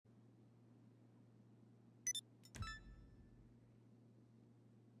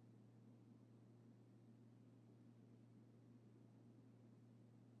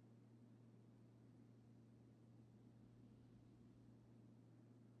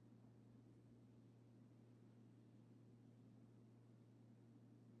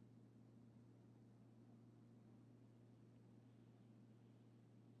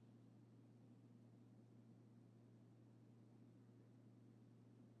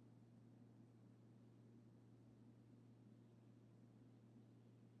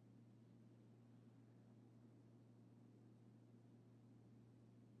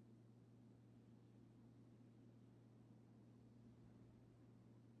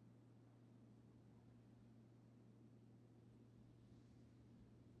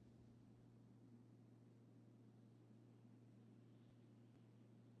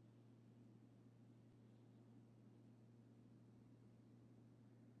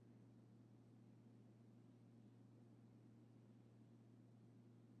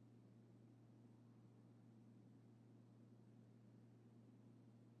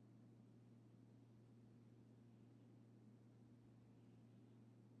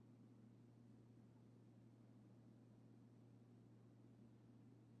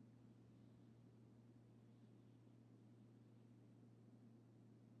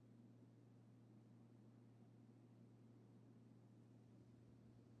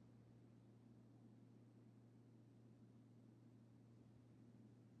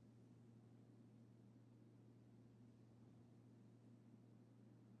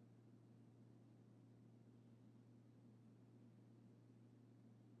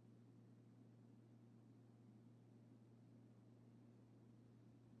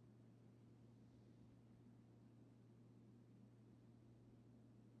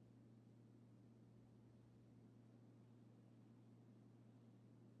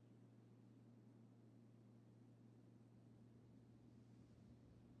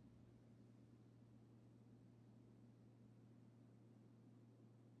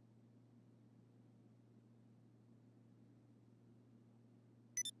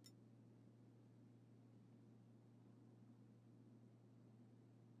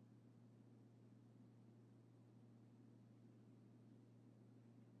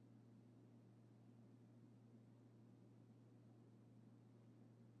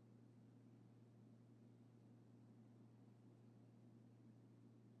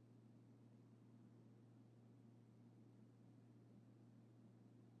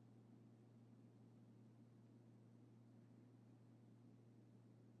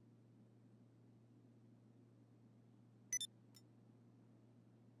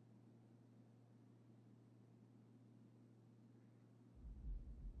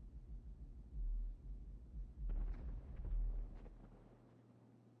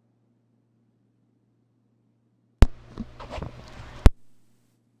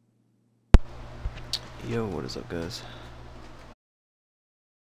Yo, what is up, guys?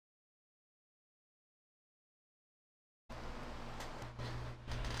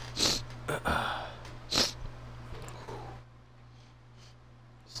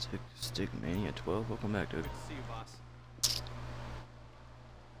 Stick Mania 12, welcome back, dude. Good to see you, boss.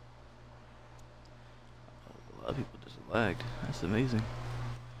 A lot of people just lagged. That's amazing.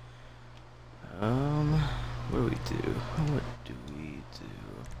 What do we do? What do we do?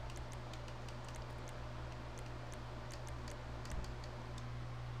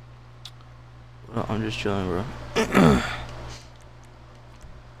 Well, I'm just chilling, bro. I'm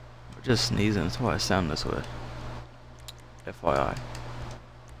just sneezing, that's why I sound this way. FYI.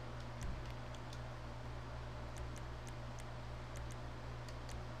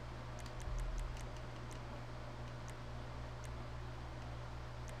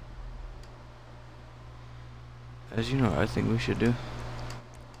 As you know, I think we should do,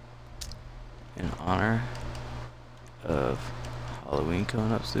 in honor of Halloween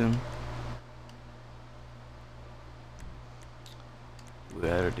coming up soon, we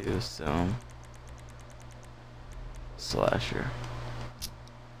gotta do some slasher.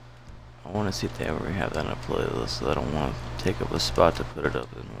 I want to see if they ever have that in a playlist, so I don't want to take up a spot to put it up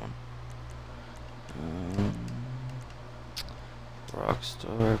in one.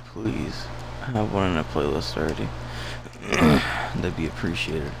 Rockstar, please. I have one in a playlist already. That'd be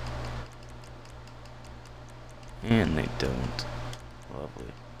appreciated. And they don't. Lovely.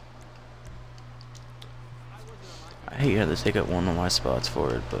 I hate you have to take up one of my spots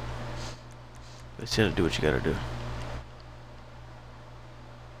for it, but you gotta do what you gotta do.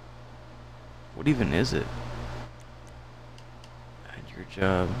 What even is it? Add your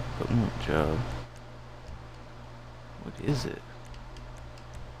job, put more job. What is it?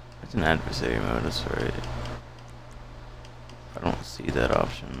 It's an adversary mode, that's right. I don't see that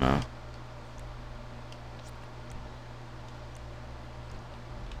option now.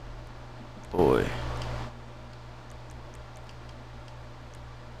 Boy.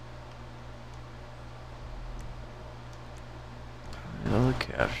 All the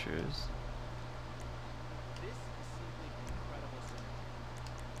captures. This is simply incredible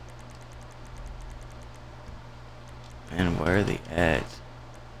synergy. Man, where are they at?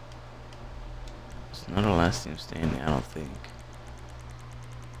 It's not a last team standing, I don't think.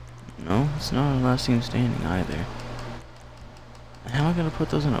 No, it's not a last team standing either. How am I gonna put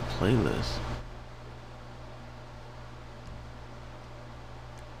those in a playlist?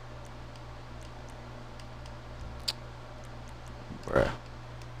 Bruh.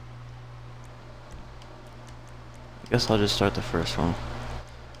 I guess I'll just start the first one.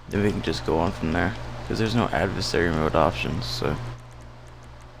 Then we can just go on from there. Because there's no adversary mode options, so.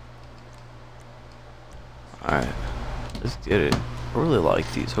 Alright. Let's get it. I really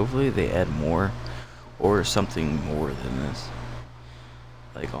like these. Hopefully they add more. Or something more than this.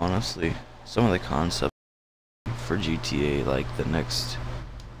 Like, honestly, some of the concepts for GTA, like the next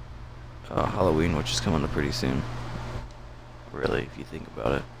Halloween, which is coming up pretty soon. Really, if you think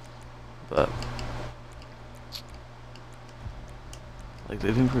about it. But like,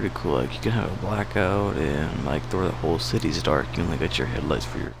 they've been pretty cool. Like, you can have a blackout and like the whole city's dark. You can like get your headlights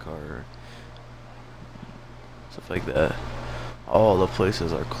for your car, stuff like that. All the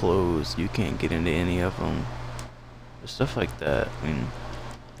places are closed. You can't get into any of them. Stuff like that. I mean,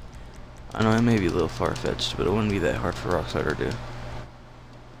 I know it may be a little far-fetched, but it wouldn't be that hard for Rockstar to do,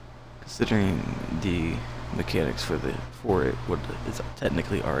 considering the mechanics for it is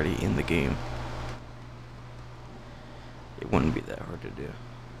technically already in the game. It wouldn't be that hard to do.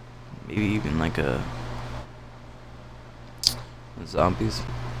 Maybe even like zombies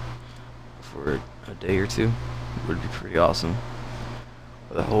for a day or two would be pretty awesome.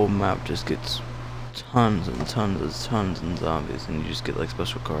 The whole map just gets tons and tons of zombies, and you just get like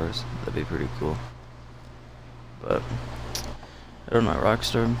special cars. That'd be pretty cool. But I don't know,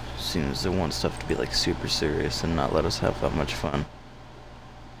 Rockstar seems to want stuff to be like super serious and not let us have that much fun.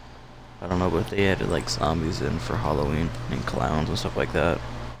 I don't know, but if they added like zombies in for Halloween and clowns and stuff like that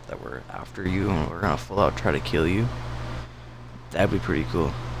were after you and were gonna full out try to kill you, that'd be pretty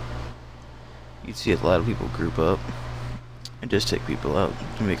cool. You'd see a lot of people group up and just take people out.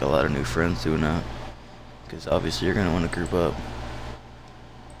 You make a lot of new friends doing that, because obviously you're gonna want to group up.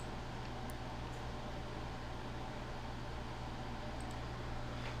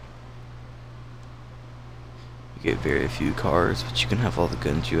 You get very few cars, but you can have all the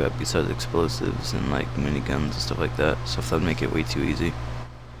guns you have besides explosives and like miniguns and stuff like that. Stuff that would make it way too easy.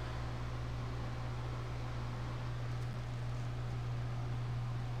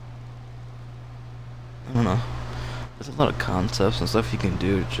 I don't know. there's a lot of concepts and stuff you can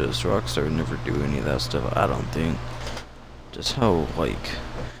do. Just Rockstar would never do any of that stuff. I don't think. Just how like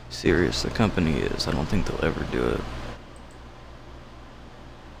serious the company is. I don't think they'll ever do it.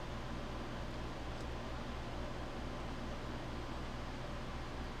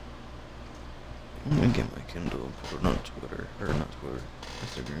 I'm gonna get my Kindle and put it on Twitter, or not Twitter,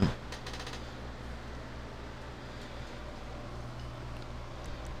 Instagram.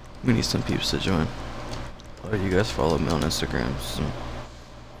 We need some peeps to join. Or you guys follow me on Instagram, so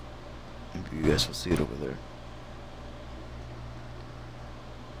maybe you guys will see it over there.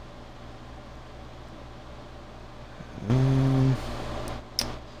 Let's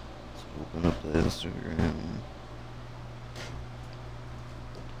open up the Instagram.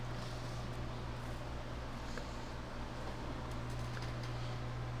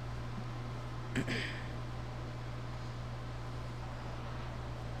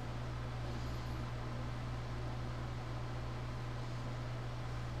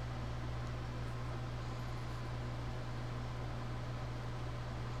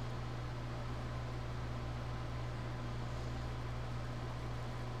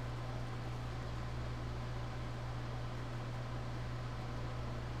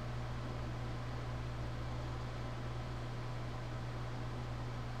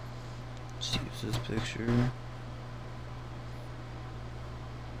 Let's use this picture.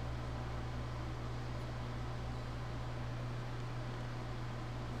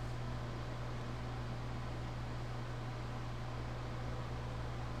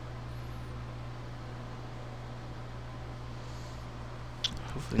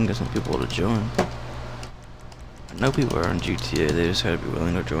 Hopefully we can get some people to join. I know people are on GTA, they just gotta be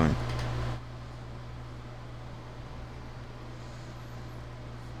willing to join.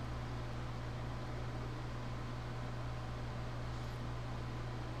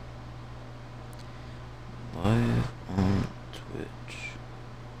 Live on Twitch.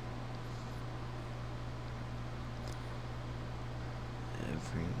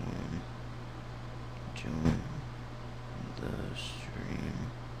 Everyone join the stream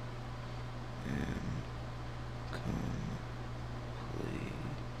and come play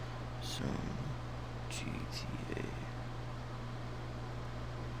some GTA.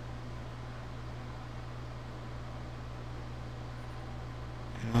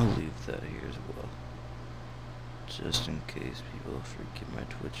 And I'll leave that here as well, just in case people forget my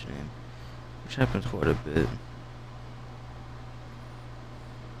Twitch name, which happens quite a bit.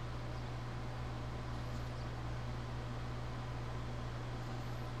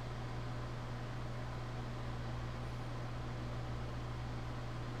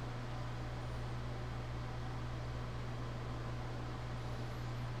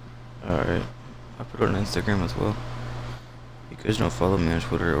 Alright, I put it on Instagram as well. You guys don't follow me on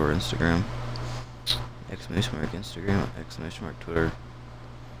Twitter or Instagram. !Instagram, !Twitter.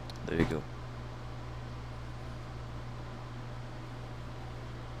 There you go.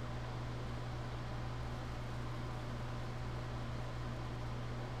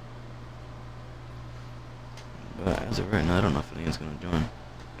 But as of right now, I don't know if anyone's gonna join.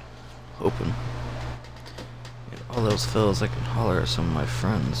 Hoping. If all else fails, I can holler at some of my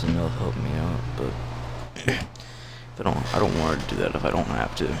friends and they'll help me out. But if I don't want to do that if I don't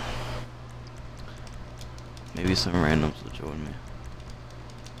have to. Maybe some randoms will join me.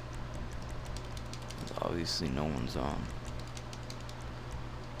 Obviously no one's on.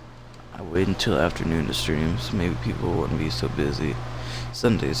 I wait until afternoon to stream, so maybe people wouldn't be so busy.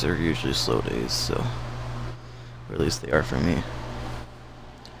 Sundays are usually slow days, so, or at least they are for me.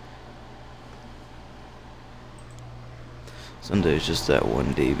 Sunday is just that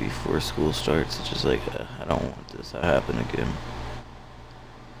one day before school starts. It's just like, I don't want this to happen again.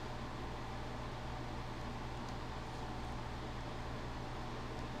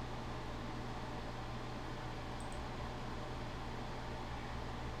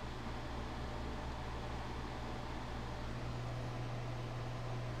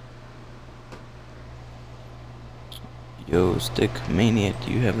 Yo, Stick Maniac,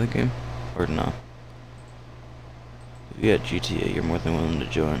 do you have the game? Or not? If you got GTA, you're more than willing to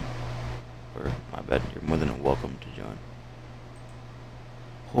join. Or, my bad, you're more than welcome to join.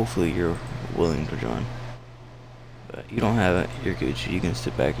 Hopefully you're willing to join. But you don't have it, you're Gucci, you can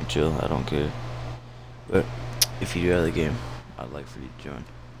sit back and chill, I don't care. But, if you do have the game, I'd like for you to join.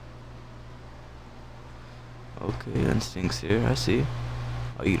 Okay, Instinct's here, I see.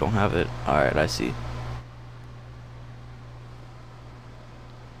 Oh, you don't have it? Alright, I see.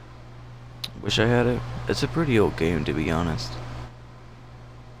 Wish I had it. It's a pretty old game, to be honest.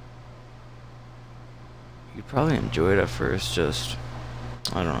 You'd probably enjoy it at first, just,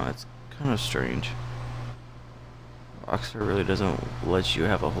 I don't know, it's kind of strange. Rockstar really doesn't let you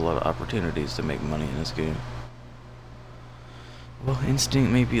have a whole lot of opportunities to make money in this game. Well,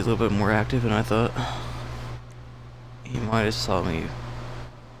 Instinct may be a little bit more active than I thought. He might have saw me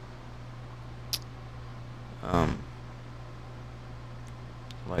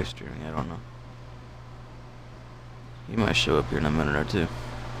live streaming, I don't know. He might show up here in a minute or two.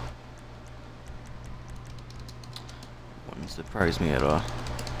 Wouldn't surprise me at all.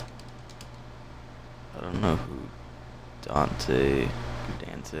 I don't know who Dante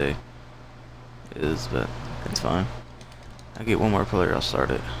is, but it's fine. I get one more player, I'll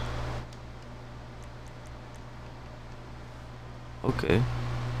start it. Okay.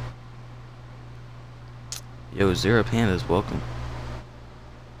 Yo, Zero Pandas, welcome.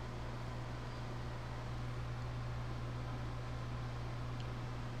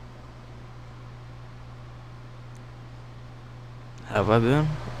 Have I been?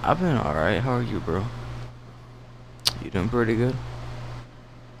 I've been alright. How are you, bro? You doing pretty good?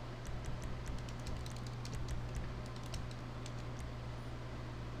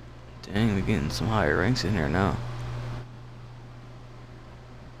 Dang, we're getting some higher ranks in here now.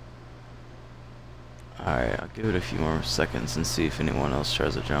 Alright, I'll give it a few more seconds and see if anyone else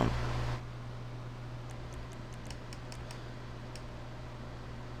tries to jump.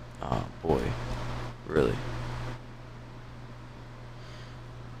 Oh boy. Really?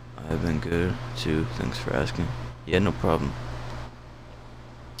 I've been good too, thanks for asking. Yeah, no problem.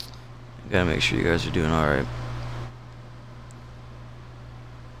 Gotta make sure you guys are doing alright.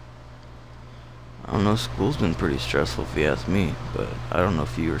 I don't know, school's been pretty stressful if you ask me, but I don't know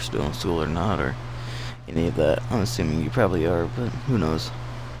if you are still in school or not, or any of that. I'm assuming you probably are, but who knows.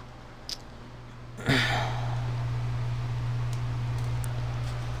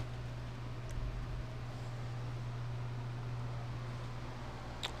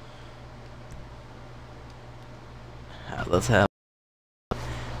 Let's have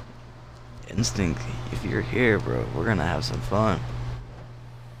Instinct. If you're here, bro, we're gonna have some fun.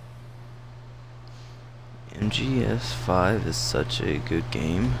 MGS5 is such a good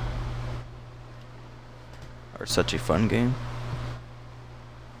game, or such a fun game.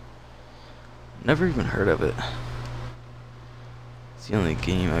 Never even heard of it. It's the only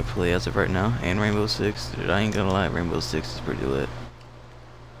game I play as of right now, and Rainbow Six. Dude, I ain't gonna lie, Rainbow Six is pretty lit.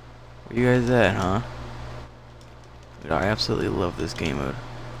 Where you guys at, huh? Dude, I absolutely love this game mode.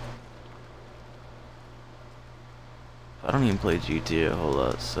 I don't even play GTA a whole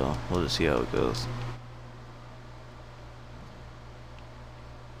lot, so we'll just see how it goes.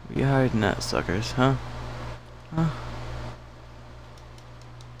 Where you hiding at, suckers, huh? Huh?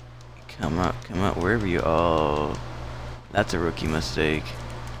 Come out, wherever you. Oh, that's a rookie mistake.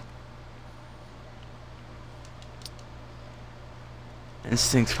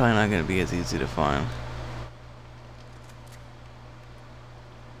 Instinct's probably not gonna be as easy to find.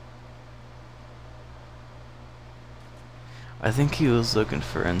 I think he was looking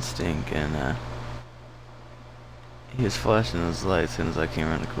for Instinct, and he was flashing his light as soon as I came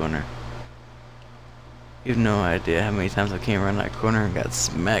around the corner. You have no idea how many times I came around that corner and got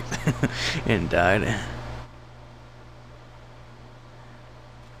smacked and died.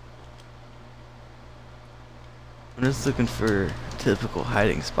 I'm just looking for typical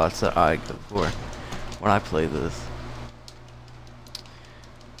hiding spots that I go for when I play this.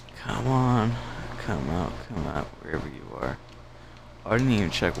 Come on, come out, wherever you are. I didn't even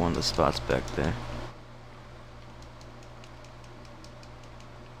check one of the spots back there.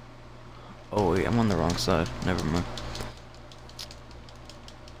 Oh wait, I'm on the wrong side. Never mind.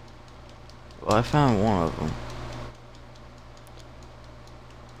 Well, I found one of them.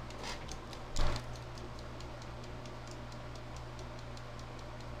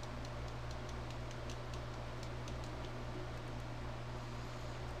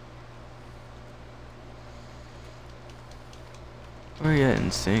 Where you at,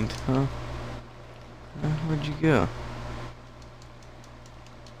 Instinct, huh? Where'd you go?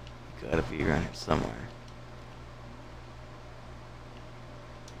 You gotta be around here somewhere.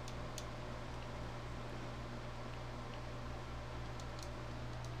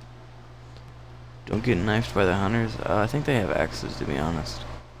 Don't get knifed by the hunters. I think they have axes, to be honest.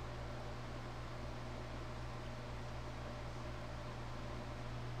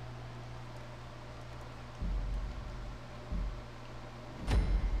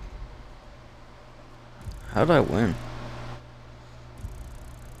 How did I win?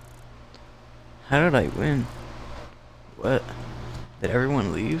 How did I win? What? Did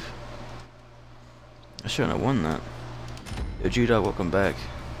everyone leave? I shouldn't have won that. Yo, G-Dog, welcome back.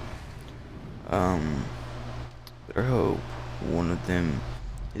 Better hope one of them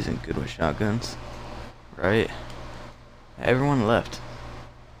isn't good with shotguns. Right? Everyone left.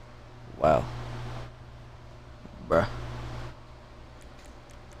 Wow. Bruh.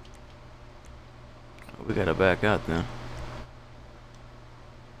 We gotta back out then.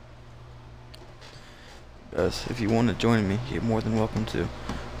 Guys, if you want to join me, you're more than welcome to.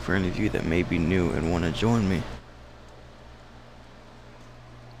 For any of you that may be new and want to join me.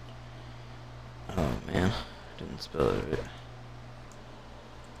 Oh man, didn't spell it right.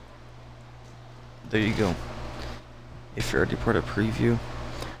 There you go. If you're already part of preview,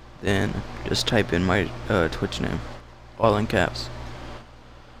 then just type in my Twitch name, all in caps.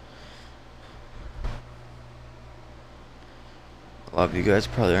 A lot of you guys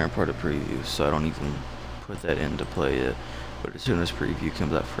probably aren't part of preview, so I don't even put that into play yet. But as soon as preview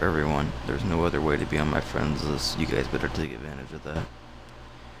comes out for everyone, there's no other way to be on my friends list. You guys better take advantage of that.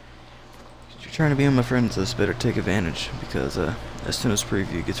 If you're trying to be on my friends list, better take advantage, because as soon as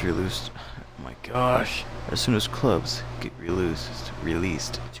preview gets released, oh my gosh, as soon as clubs get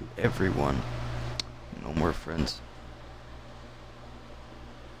released to everyone, no more friends.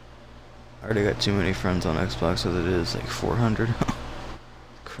 I already got too many friends on Xbox as it is, like 400.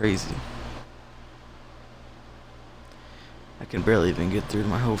 Crazy. I can barely even get through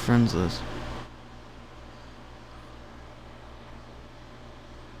my whole friends list.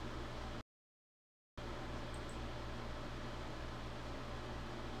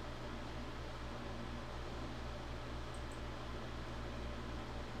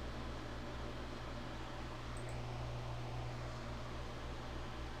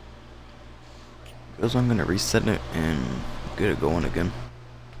 Because I'm gonna reset it and get it going again.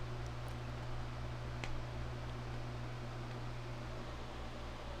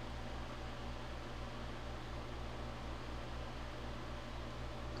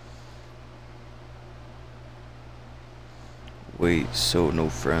 Wait, so no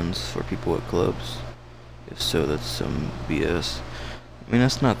friends for people at clubs? If so, that's some BS. I mean,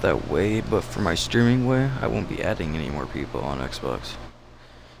 that's not that way, but for my streaming way, I won't be adding any more people on Xbox.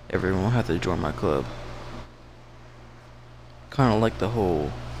 Everyone will have to join my club. Kind of like the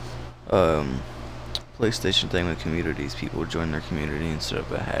whole PlayStation thing with communities. People join their community instead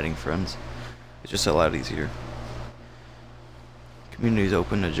of adding friends. It's just a lot easier. Community's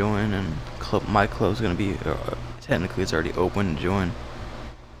open to join, and my club's gonna be technically it's already open to join,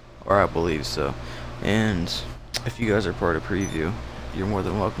 or I believe so. And if you guys are part of preview, you're more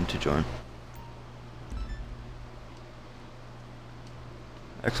than welcome to join.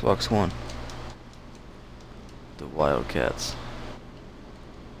 Xbox One, the Wildcats.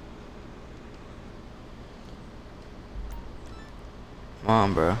 Come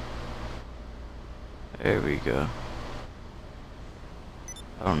on, bro. There we go.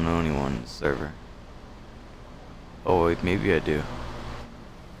 I don't know anyone in the server. Oh wait, maybe I do.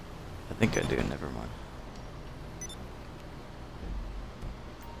 I think I do, never mind.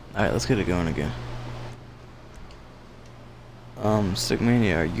 Alright, let's get it going again.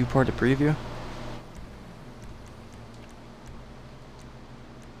 Stickmania, are you part of preview?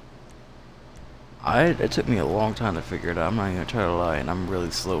 It took me a long time to figure it out. I'm not even gonna try to lie, and I'm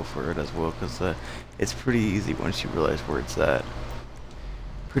really slow for it as well, because it's pretty easy once you realize where it's at.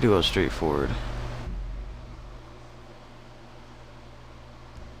 Pretty well straightforward.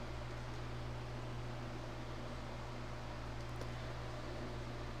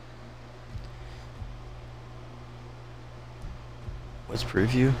 What's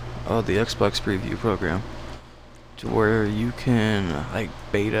preview? Oh, the Xbox preview program, to where you can like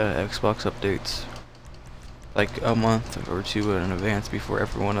beta Xbox updates like a month or two in advance before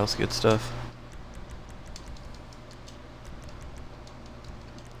everyone else gets stuff.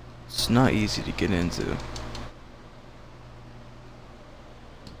 It's not easy to get into.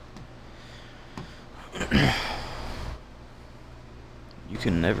 You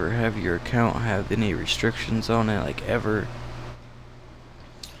can never have your account have any restrictions on it, like ever.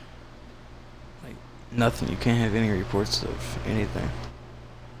 Like nothing. You can't have any reports of anything.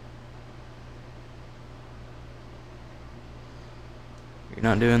 You're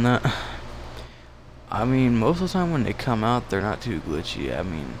not doing that? I mean, most of the time when they come out, they're not too glitchy. I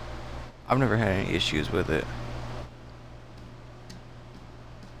mean, I've never had any issues with it.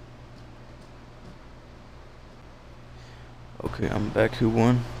 Okay, I'm back. Who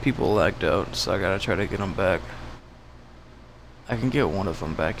won? People lagged out, so I gotta try to get them back. I can get one of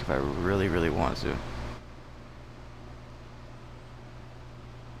them back if I really, really want to.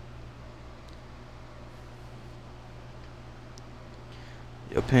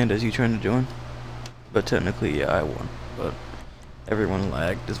 Yo, Pandas, you trying to join? But technically, yeah, I won. But everyone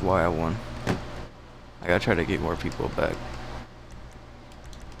lagged is why I won. I gotta try to get more people back.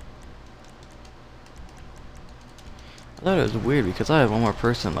 I thought it was weird because I had one more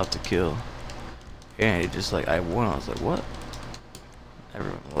person left to kill. And it just like, I won. I was like, what?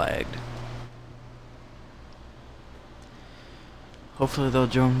 Everyone lagged. Hopefully they'll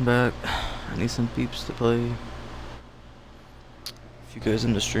join back. I need some peeps to play. If you guys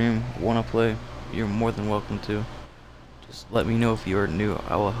in the stream want to play, you're more than welcome to. Just let me know if you are new.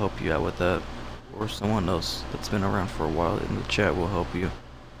 I will help you out with that. Or someone else that's been around for a while in the chat will help you.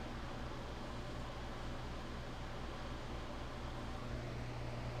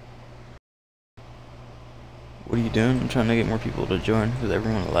 What are you doing? I'm trying to get more people to join because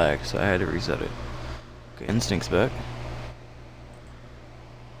everyone lagged, so I had to reset it. Okay, Instinct's back.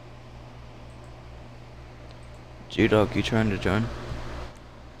 G-Dog, you trying to join?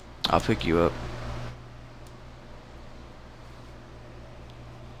 I'll pick you up.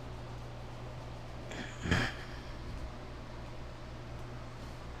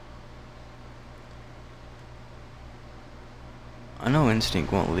 I know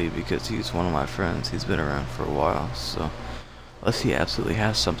Instinct won't leave because he's one of my friends. He's been around for a while, so unless he absolutely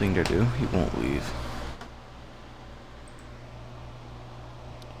has something to do, he won't leave.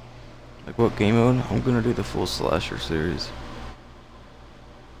 Like what game mode? I'm gonna do the full slasher series.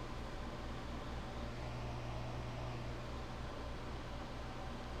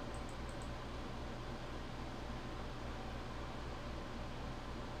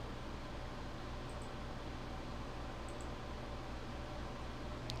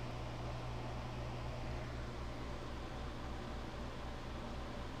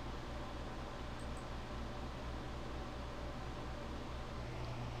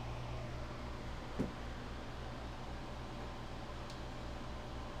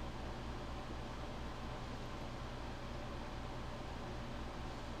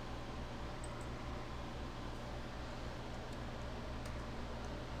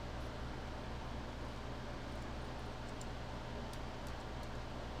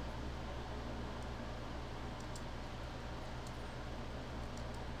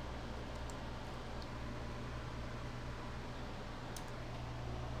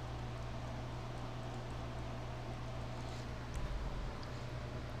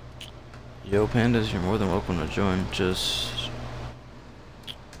 Yo, Pandas, you're more than welcome to join. Just,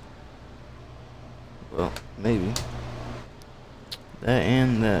 well, maybe that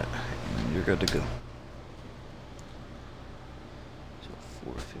and that, and you're good to go. So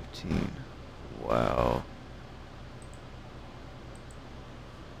 4:15. Wow.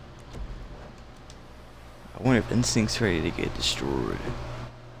 I wonder if Instinct's ready to get destroyed.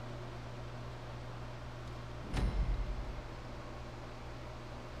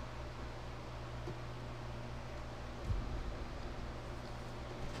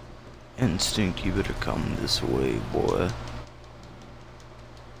 Instinct, you better come this way, boy.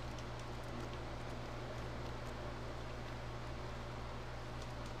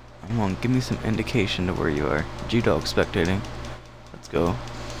 Come on, give me some indication of where you are. G-Dog spectating. Let's go.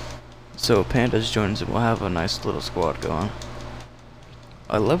 So, Pandas joins and we'll have a nice little squad going.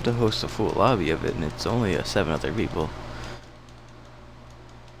 I'd love to host a full lobby of it, and it's only 7 other people.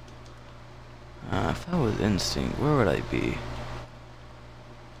 If I was Instinct, where would I be?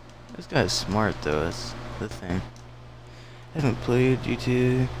 This guy's smart though, that's the thing. I haven't played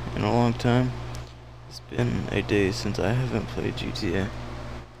GTA in a long time. It's been a day since I haven't played GTA.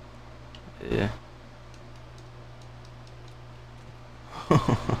 Yeah.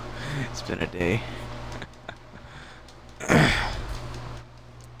 It's been a day.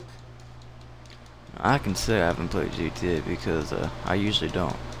 I can say I haven't played GTA because I usually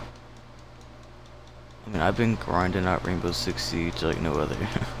don't. I mean, I've been grinding out Rainbow Six Siege like no other.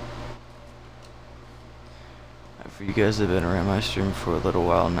 For you guys that have been around my stream for a little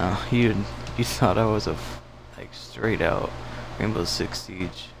while now, you thought I was a like straight out Rainbow Six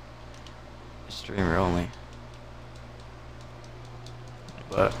Siege streamer only.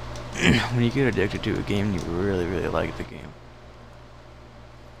 But when you get addicted to a game, you really like the game.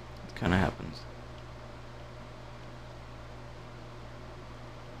 It kind of happens.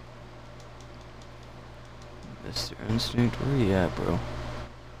 Mr. Instinct, where you at, bro?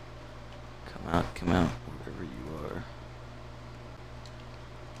 Come out, wherever you are.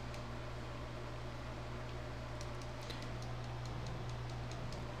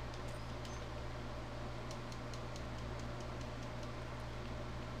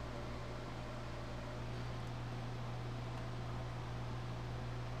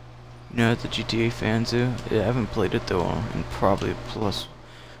 You know, the GTA fans do. Yeah, I haven't played it though in probably plus,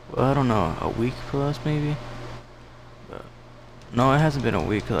 well, I don't know, a week plus maybe. But no, it hasn't been a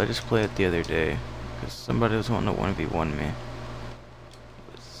week because I just played it the other day because somebody was wanting to 1v1 me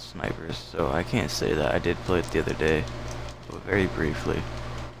with snipers. So I can't say that I did play it the other day. but very briefly.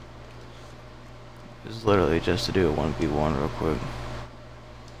 It was literally just to do a 1v1 real quick.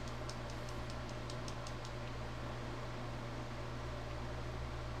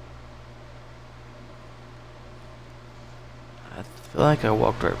 I feel like I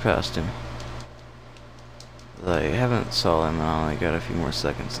walked right past him. I haven't saw him and I only got a few more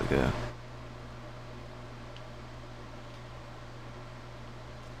seconds to go.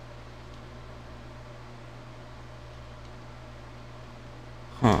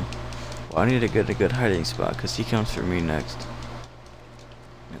 Huh. Well, I need to get a good hiding spot because he comes for me next.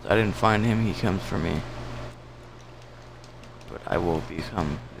 If I didn't find him, he comes for me. But I will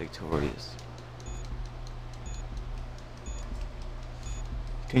become victorious.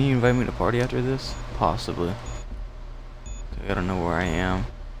 Can you invite me to party after this? Possibly. I gotta know where I am.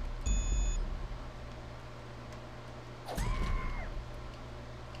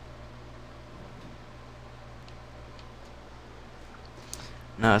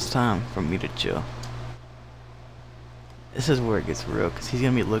 Now it's time for me to chill. This is where it gets real, because he's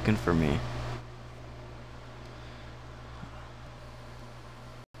gonna be looking for me.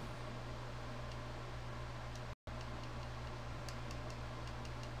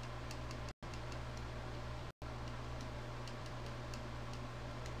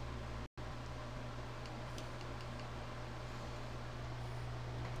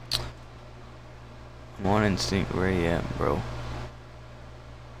 I'm on instinct. Where you at, bro?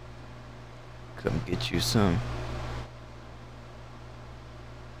 Come get you some.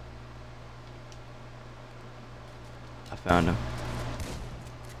 I found him.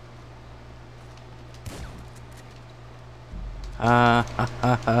 Ha ha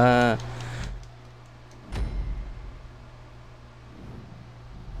ha ha.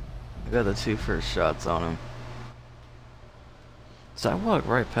 I got the 2 first shots on him. So I walked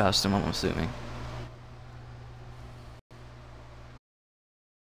right past him, I'm assuming.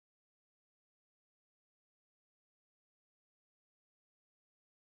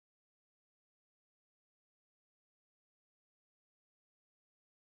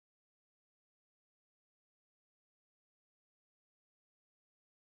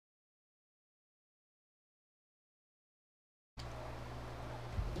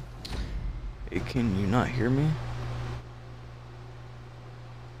 Hey, can you not hear me?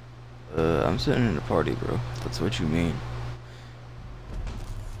 I'm sitting in a party, bro. If that's what you mean.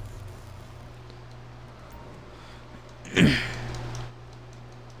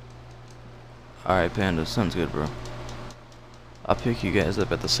 Alright, Panda. Sounds good, bro. I'll pick you guys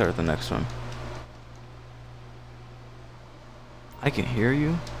up at the start of the next one. I can hear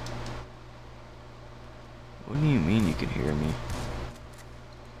you? What do you mean you can hear me?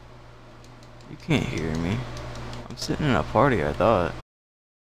 You can't hear me. I'm sitting in a party, I thought.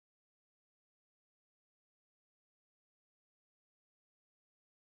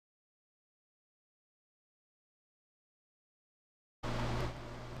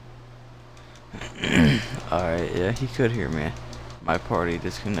 Alright, yeah, he could hear me. My party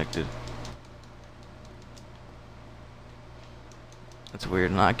disconnected. That's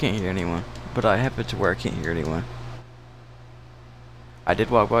weird. No, I can't hear anyone. But I have it to where I can't hear anyone. I did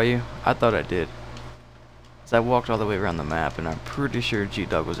walk by you? I thought I did. 'Cause I walked all the way around the map and I'm pretty sure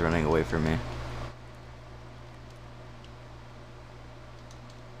G-Dog was running away from me.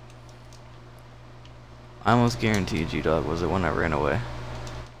 I almost guarantee G-Dog was the one that ran away.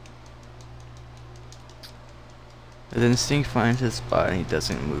 His instinct finds his spot and he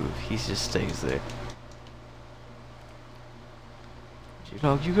doesn't move. He just stays there.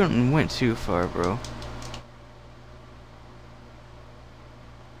 G-Dog, you went too far, bro.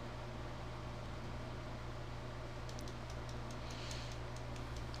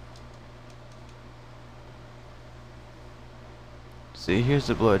 See, here's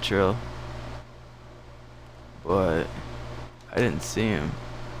the blood trail. But I didn't see him.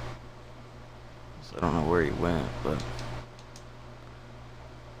 So I don't know where he went, but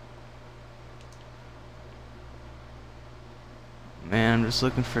man, I'm just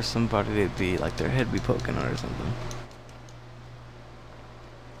looking for somebody to be like their head be poking out or something.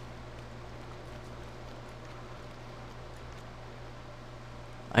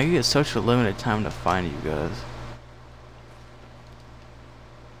 I get such a limited time to find you guys.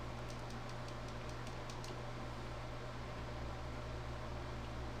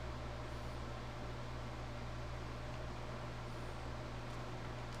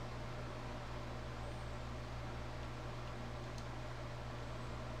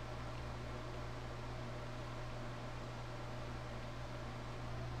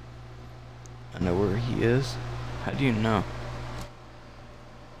 I know where he is. How do you know?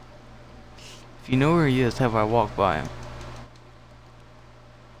 If you know where he is, have I walked by him?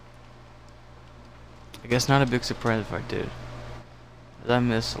 I guess not a big surprise if I did. 'Cause I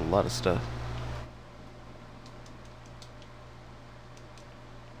miss a lot of stuff.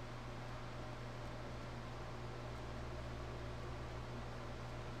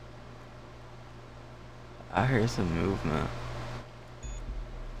 I hear some movement.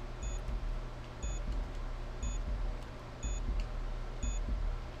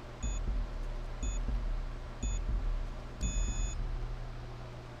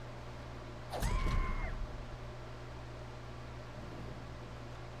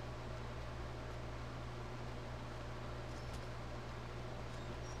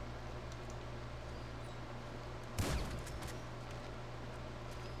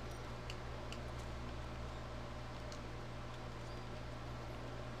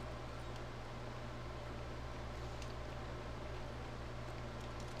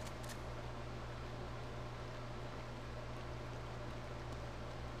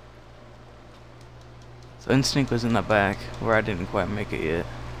 So Instinct was in the back where I didn't quite make it yet.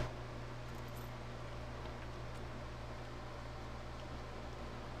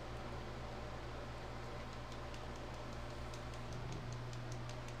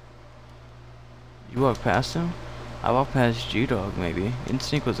 You walked past him? I walked past G-Dog maybe.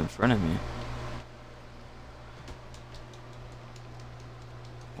 Instinct was in front of me.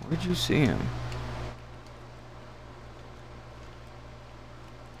 Where'd you see him?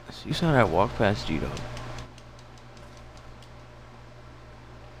 So you saw that I walked past G-Dog.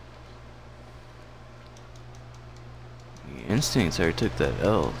 Instincts already took that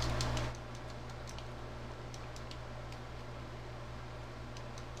L.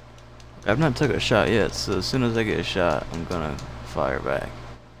 I've not took a shot yet, so as soon as I get a shot, I'm gonna fire back.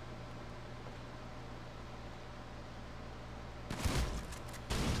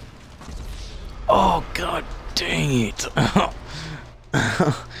 Oh god dang it!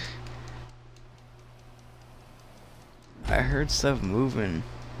 I heard stuff moving.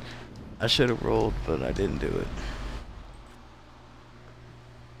 I should have rolled, but I didn't do it.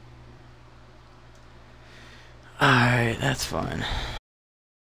 Alright, that's fine.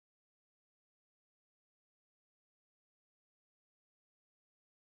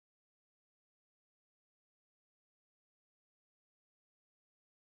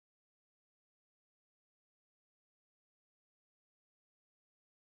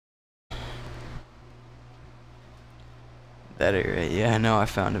 That area, yeah, I know I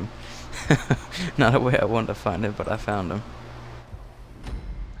found him. Not the way I wanted to find him, but I found him.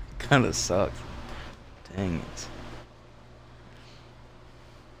 Kinda sucked. Dang it.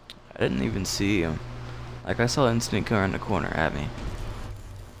 I didn't even see him. Like, I saw Instinct come around the corner at me.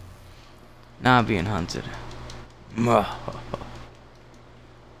 Now I'm being hunted.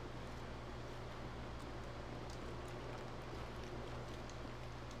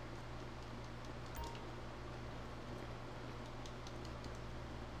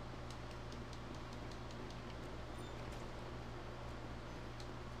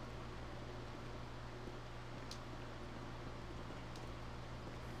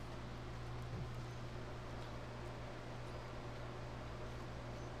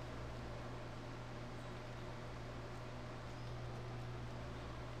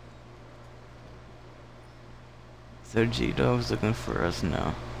 So G-Dog's looking for us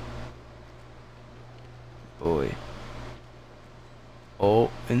now. Boy.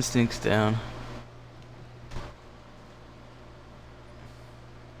 Oh, Instinct's down.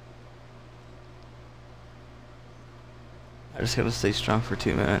 I just gotta stay strong for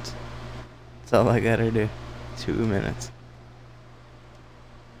 2 minutes. That's all I gotta do. 2 minutes.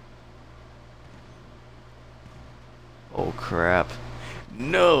 Oh crap.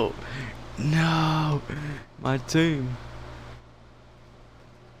 No! No! My team.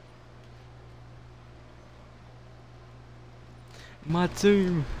 My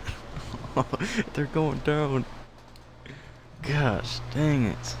team. They're going down. Gosh, dang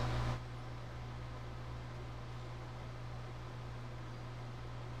it.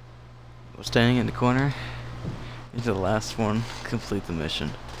 I'm standing in the corner. Into the last one. Complete the mission.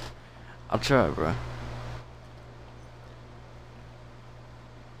 I'll try, bro.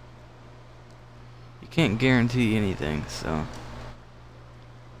 Can't guarantee anything, so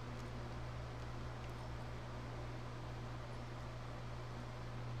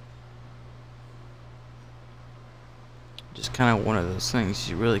just kind of one of those things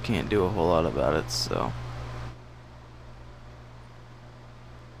you really can't do a whole lot about it, so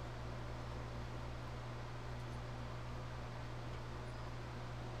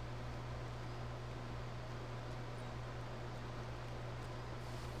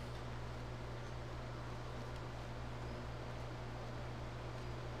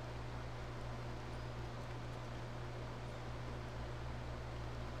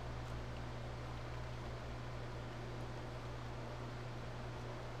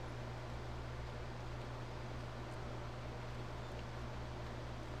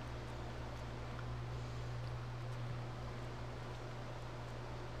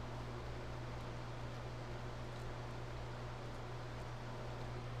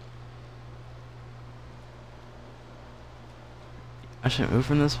I should move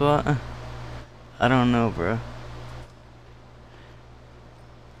from this spot? I don't know, bro.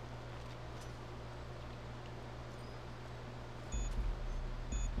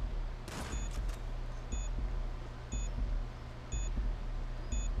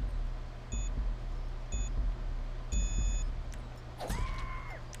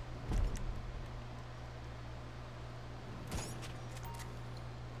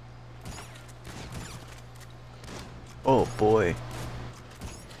 Oh boy.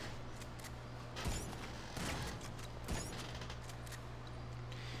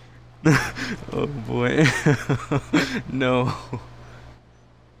 Oh boy. No.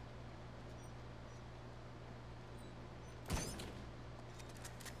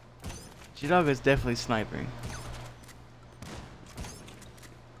 G-Dog is definitely sniping.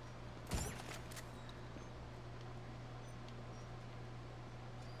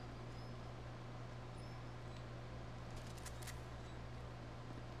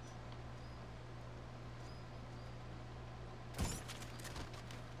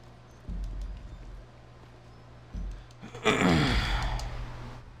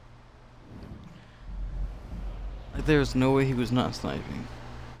 Like there's no way he was not sniping.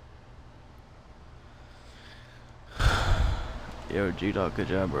 Yo, G-Dog, good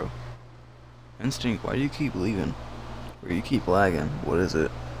job, bro. Instinct, why do you keep leaving? Or you keep lagging? What is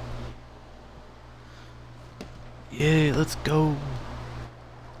it? Yeah, let's go.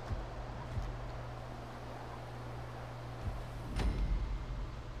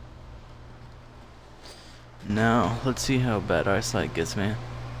 Now, let's see how bad our site gets, man.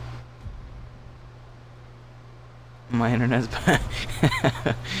 My internet's bad.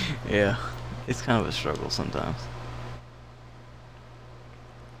 Yeah, it's kind of a struggle sometimes.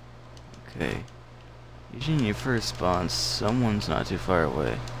 Okay. Usually when you first spawn, someone's not too far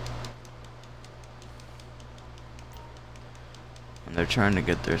away. And they're trying to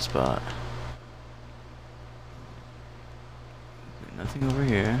get their spot. Okay, nothing over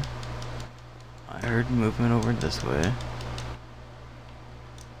here. I heard movement over this way.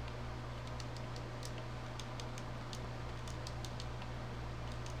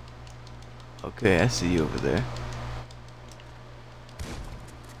 Okay, I see you over there.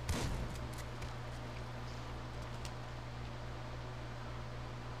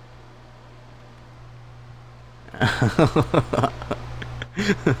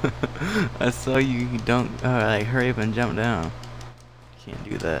 I saw you don't like hurry up and jump down. Can't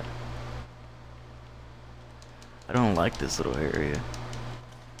do that. I don't like this little area.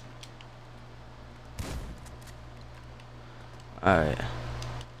 Alright.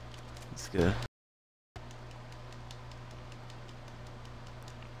 That's good.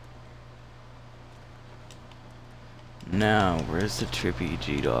 Now, where's the trippy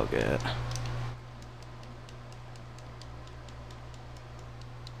G-Dog at?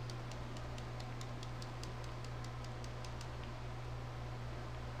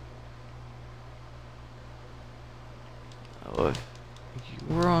 Oh, if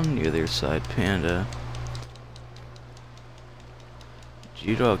you were on the other side, Panda,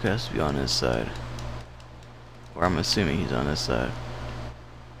 G-Dog has to be on his side. Or I'm assuming he's on his side.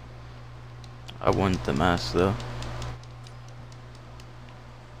 I want the mask though.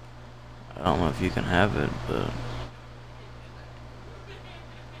 I don't know if you can have it, but...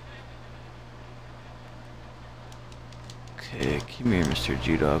 Okay, come here, Mr.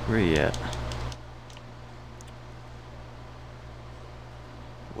 G-Dog. Where you at?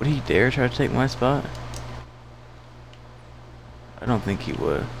 Would he dare try to take my spot? I don't think he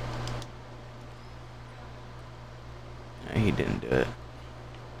would. No, he didn't do it.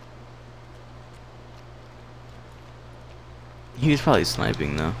 He was probably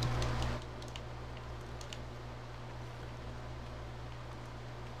sniping though.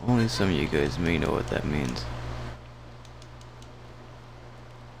 Only some of you guys may know what that means.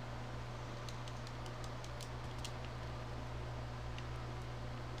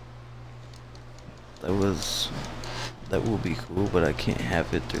 That will be cool, but I can't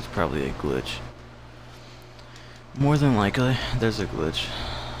have it. There's probably a glitch. More than likely, there's a glitch.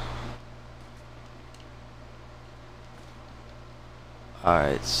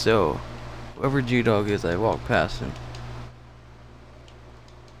 Alright, so whoever G-Dog is, I walk past him.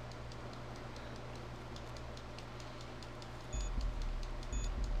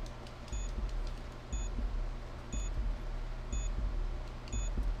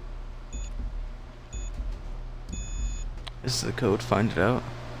 This is the code, find it out.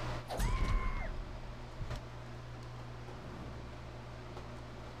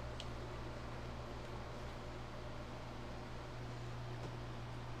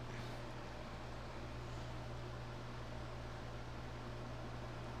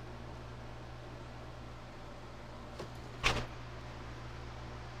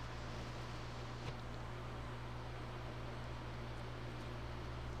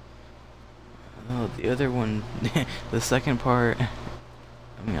 the other one, the second part, I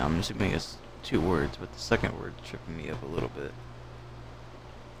mean, I'm assuming it's 2 words, but the second word tripping me up a little bit.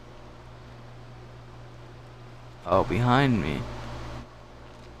 Oh, behind me.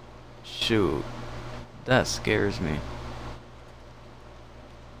 Shoot. That scares me.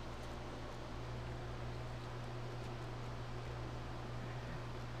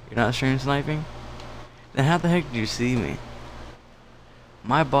 You're not stream sniping? Then how the heck did you see me?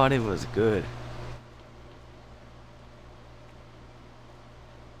 My body was good.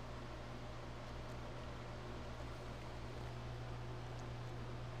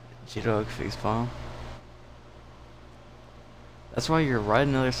 G-Dog face palm. That's why you're right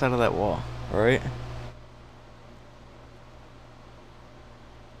on the other side of that wall, alright?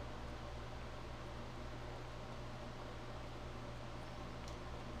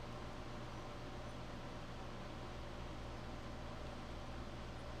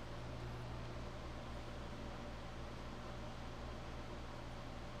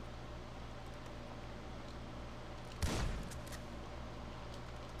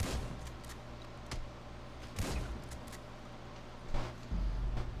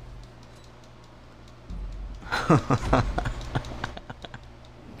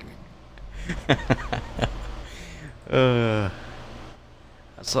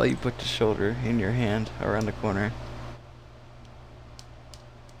 I saw you put the shoulder in your hand around the corner.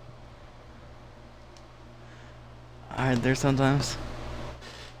 I hide there sometimes.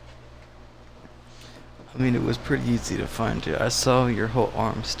 I mean, it was pretty easy to find you. I saw your whole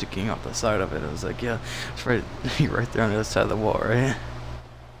arm sticking out the side of it. I was like, yeah, it's right, you're right there on the other side of the wall, right?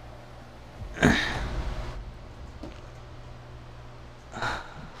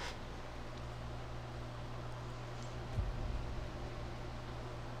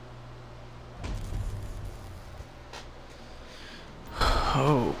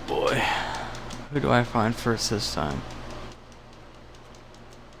 Oh boy. Who do I find first this time?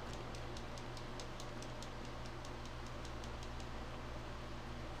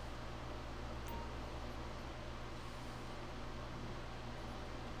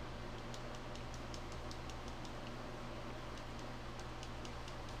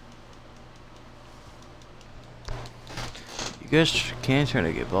 You guys can try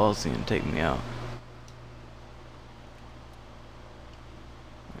to get ballsy and take me out.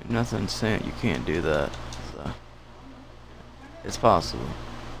 Nothing's saying you can't do that, so it's possible.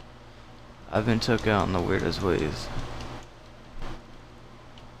 I've been took out in the weirdest ways.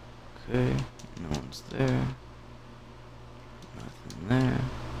 Okay, no one's there. Nothing there.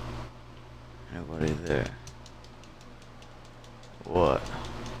 Nobody there. What?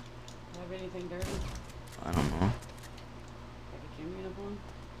 Have anything dirty? I don't know. Like a gym uniform?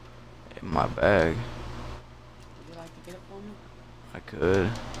 In my bag. Would you like to get it for me? I could.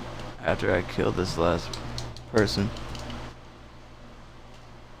 After I killed this last person.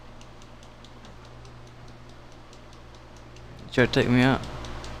 You try to take me out?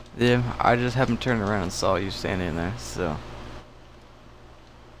 Yeah, I just happened to turn around and saw you standing there, so.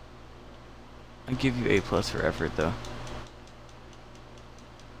 I give you A+ for effort though.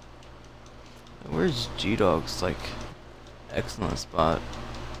 Where's G-Dog's like excellent spot?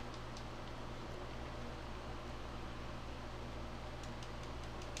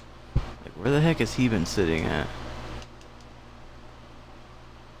 Like where the heck has he been sitting at?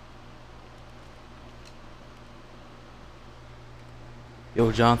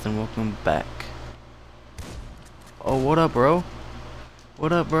 Yo Jonathan, welcome back. Oh, what up bro?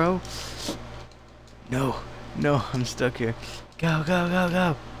 What up bro? No, no, I'm stuck here. Go, go, go,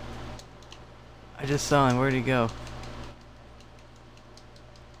 go. I just saw him. Where'd he go?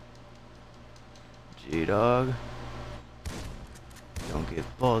 G-Dog. Don't get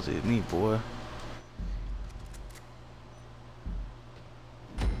ballsy at me, boy.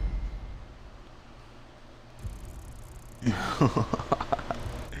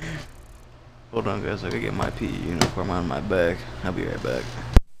 Hold on, guys. I gotta get my PE uniform on my bag. I'll be right back.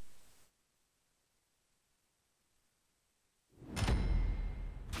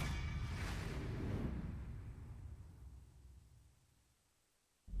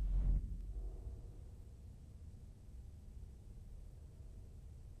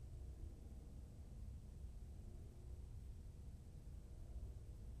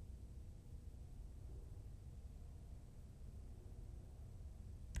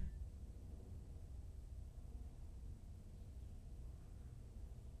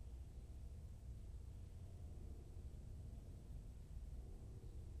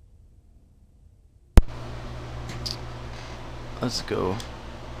 Let's go.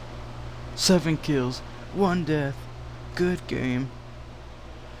 7 kills, 1 death. Good game.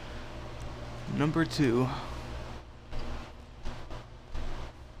 Number 2.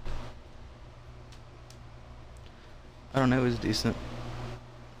 I don't know, it was decent.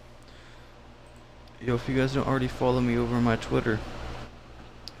 Yo, if you guys don't already follow me over on my Twitter,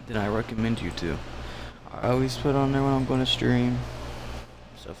 then I recommend you to. I always put on there when I'm going to stream,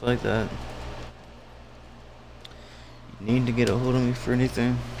 stuff like that. You need to get a hold of me for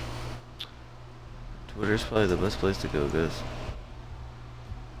anything, Twitter's probably the best place to go, guys.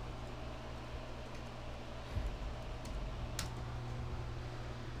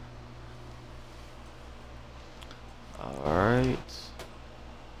 Alright.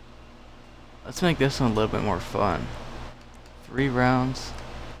 Let's make this one a little bit more fun. 3 rounds.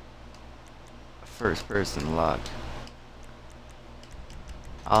 First person locked.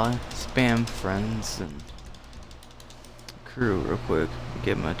 I'll spam friends and crew real quick and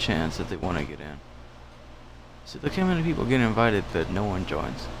give them a chance if they want to get in. So look how many people get invited but no one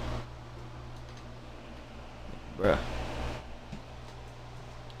joins. Bruh.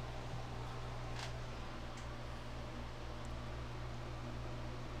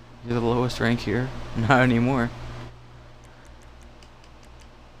 You're the lowest rank here? Not anymore.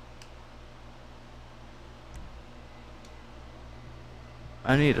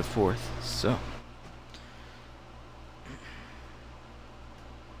 I need a 4th, so.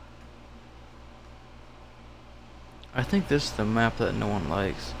 I think this is the map that no one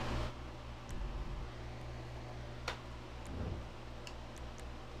likes.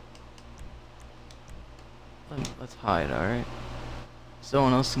 Let's hide, alright?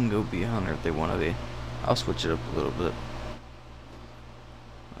 Someone else can go be a hunter if they want to be. I'll switch it up a little bit.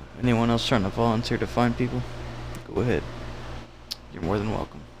 Anyone else trying to volunteer to find people? Go ahead. You're more than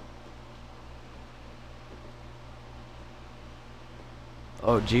welcome.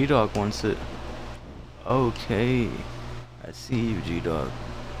 Oh, G-Dog wants it. Okay. I see you, G-Dog.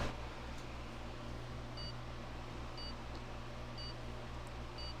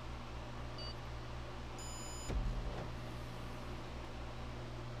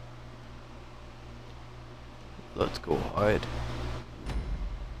 Let's go hide.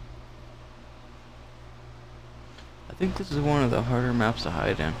 I think this is one of the harder maps to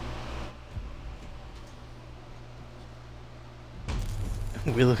hide in.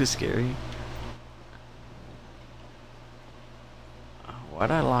 We look scary. Why'd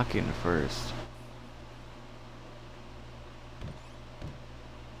I lock in first?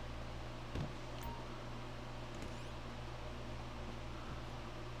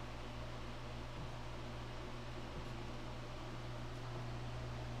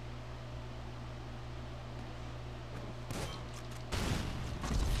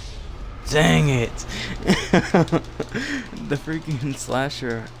 Dang it! The freaking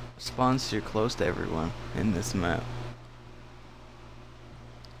slasher spawns too close to everyone in this map.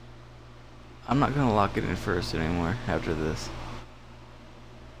 I'm not gonna lock it in first anymore after this.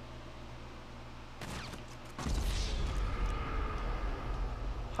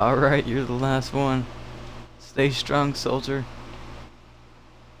 Alright, you're the last one. Stay strong, soldier.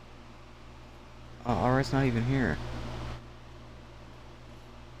 Oh, alright's not even here.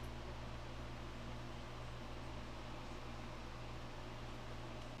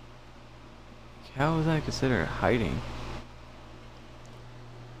 How is that considered hiding?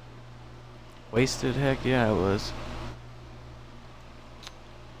 Wasted? Heck yeah, it was.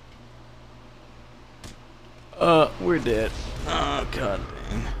 We're dead. Oh, god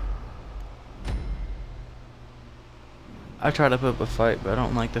dang. I tried to put up a fight, but I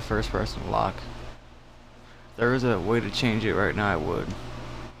don't like the first person lock. If there was a way to change it right now, I would.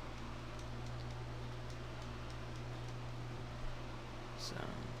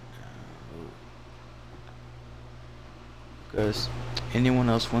 Guys, anyone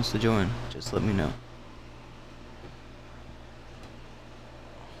else wants to join, just let me know.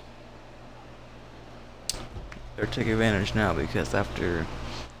 Better take advantage now, because after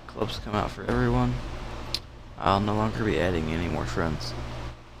clubs come out for everyone, I'll no longer be adding any more friends.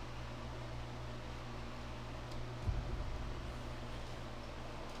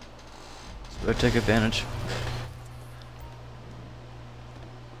 So better take advantage.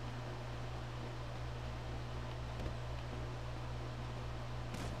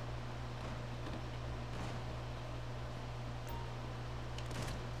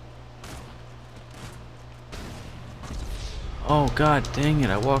 Oh god dang it,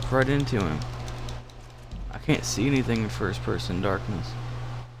 I walked right into him. I can't see anything in first person darkness.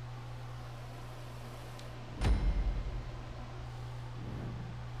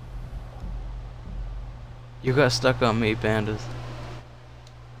 You got stuck on me, pandas.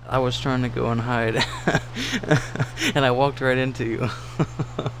 I was trying to go and hide and I walked right into you.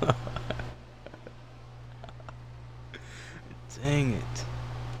 Dang it.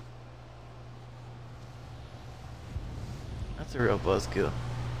 That's a real buzzkill.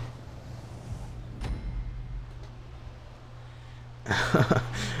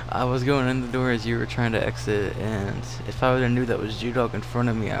 I was going in the door as you were trying to exit, and if I would have knew that was G-Dog in front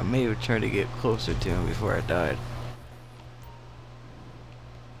of me, I may have tried to get closer to him before I died.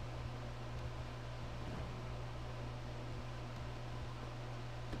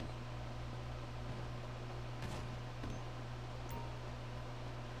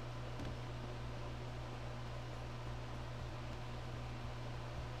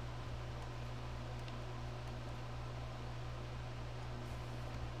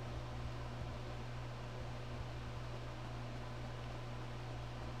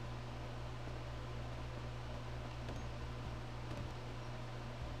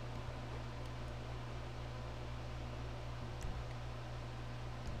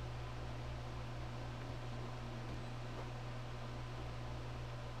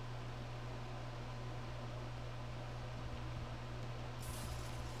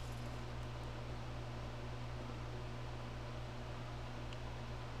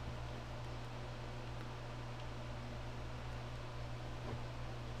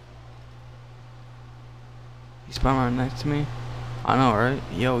 He spawned right next to me? I know, right?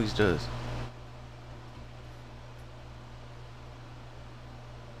 He always does.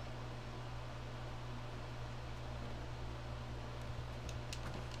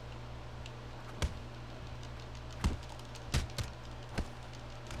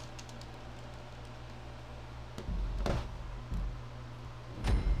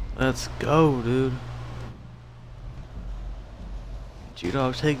 Let's go, dude.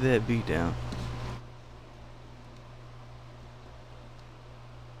 G-Dog, take that beat down.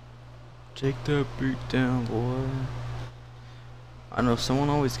 Take that beat down, boy. I know someone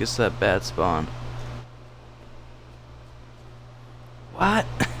always gets that bad spawn. What?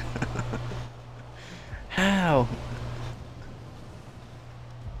 How?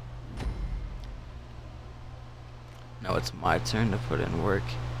 Now it's my turn to put in work.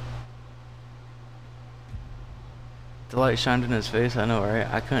 The light shined in his face, I know, right?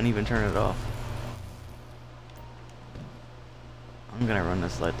 I couldn't even turn it off. I'm gonna run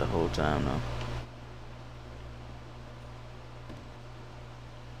this light the whole time though.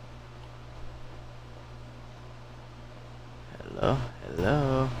 Hello?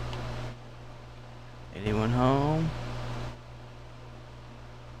 Hello? Anyone home?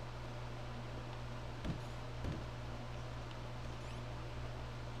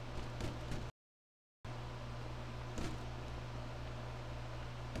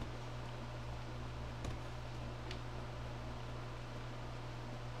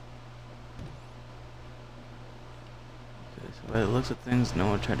 By the looks of things, no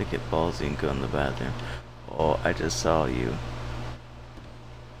one tried to get ballsy and go in the bathroom. Oh, I just saw you.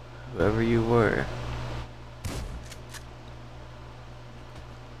 Whoever you were.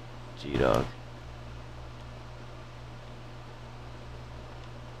 G-Dog.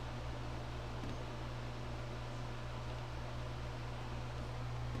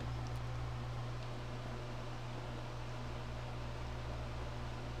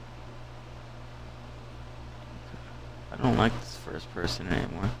 I don't like this first person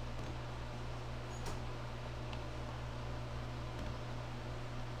anymore.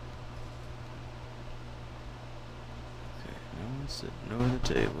 Okay, no one's sitting over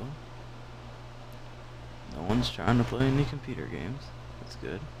the table. No one's trying to play any computer games. That's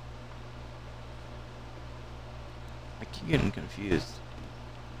good. I keep getting confused.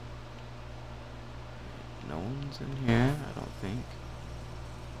 No one's in here, I don't think.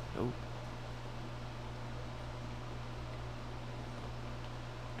 Nope.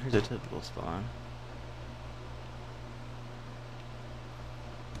 Here's a typical spawn.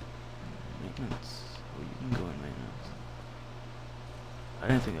 Maintenance. Oh, you can go in maintenance. I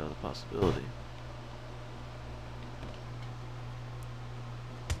didn't think that was a possibility.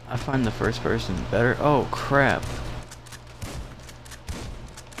 I find the first person better. Oh, crap.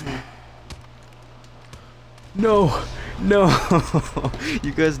 No! No!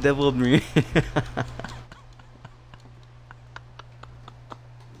 You guys deviled me.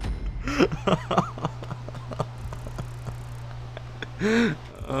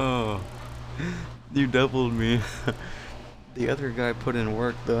 Oh, you doubled me. The other guy put in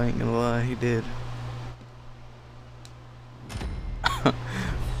work though, I ain't gonna lie, he did.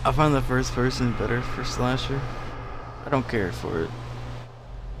 I find the first person better for slasher. I don't care for it.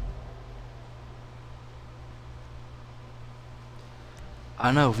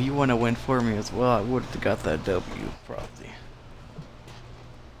 I know, if you want to win for me as well, I would have got that W, probably.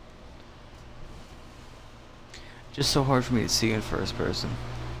 Just so hard for me to see in first person.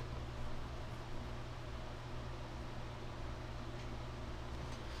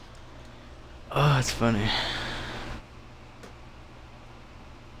 Oh, it's funny.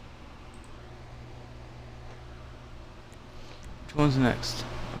 Which one's next?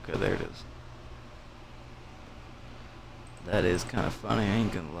 Okay, there it is. That is kind of funny, I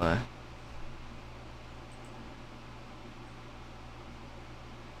ain't gonna lie.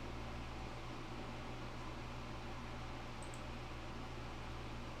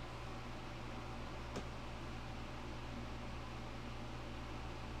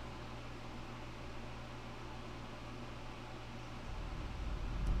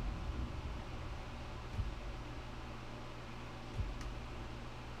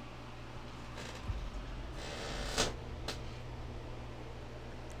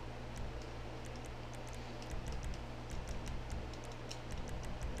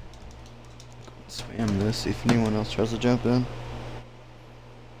 Spam this, see if anyone else tries to jump in.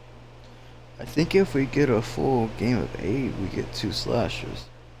 I think if we get a full game of 8, we get 2 slashers.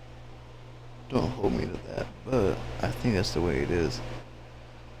 Don't hold me to that, but I think that's the way it is.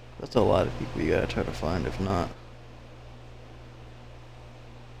 That's a lot of people you gotta try to find, if not.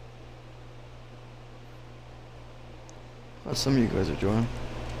 Well, some of you guys are joining.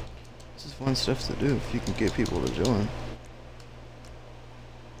 This is fun stuff to do if you can get people to join.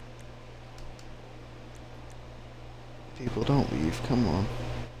 People don't leave, come on.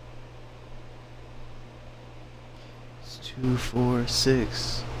 It's 2, 4,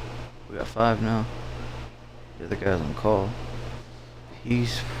 6. We got 5 now. The other guy's on call.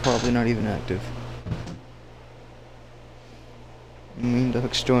 He's probably not even active. Mean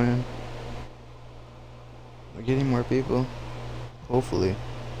Duck's joining. We're getting more people. Hopefully.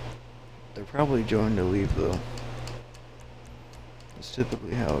 They're probably joining to leave though. That's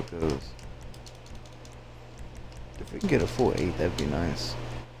typically how it goes. If we can get a full 8, that'd be nice.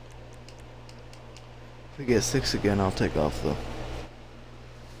 If we get 6 again, I'll take off though.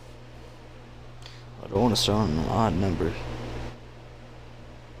 I don't want to start on odd numbers.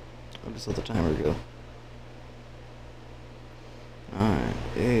 I'll just let the timer go. 9,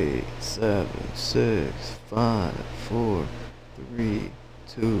 8, 7, 6, 5, 4, 3,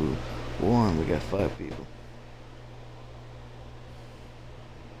 2, 1. We got 5 people.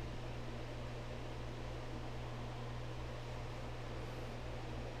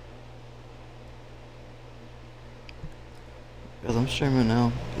 Guys, I'm streaming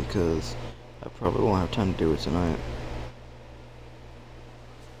now because I probably won't have time to do it tonight.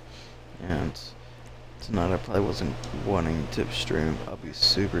 And tonight I probably wasn't wanting to stream. I'll be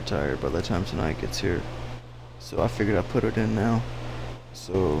super tired by the time tonight gets here. So I figured I'd put it in now.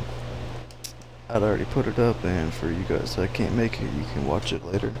 So I'd already put it up, and for you guys that can't make it, you can watch it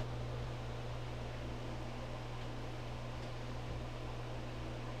later.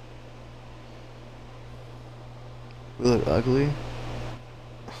 We look ugly?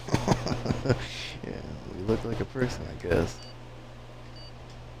 Yeah, we look like a person, I guess.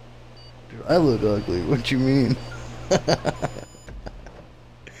 Dude, I look ugly, what you mean?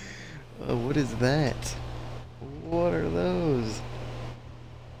 What is that? What are those?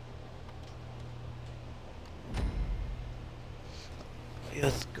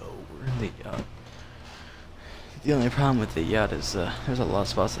 Let's go, we're in the yacht. The only problem with the yacht is there's a lot of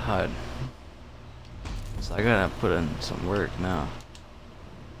spots to hide. So I gotta put in some work now.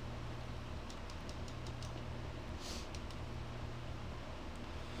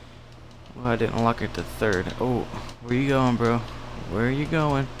 Well, I didn't lock it to 3rd. Oh, where you going, bro? Where are you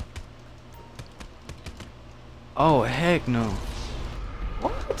going? Oh, heck no.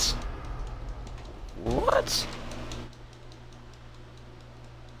 What? What?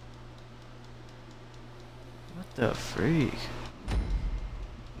 What the freak?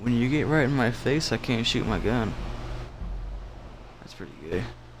 When you get right in my face, I can't shoot my gun. That's pretty gay.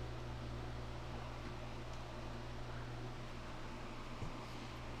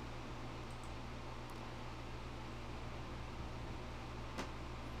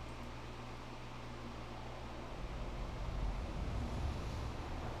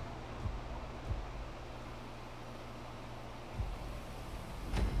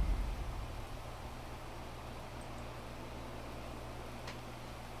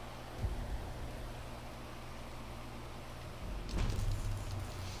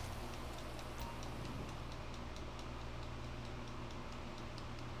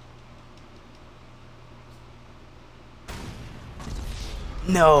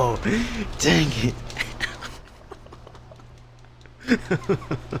 No! Dang it! I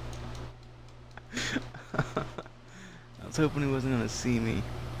was hoping he wasn't gonna see me.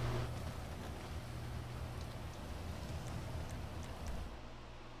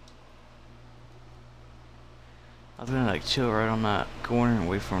 gonna like chill right on that corner and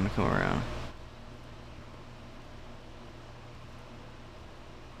wait for him to come around.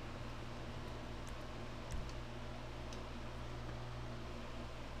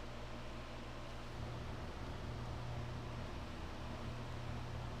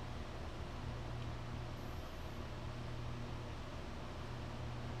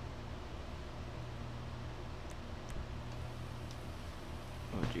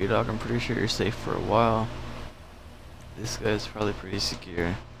 Oh, J-Dog, I'm pretty sure you're safe for a while. This guy's probably pretty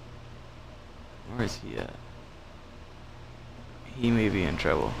secure. Where is he at? He may be in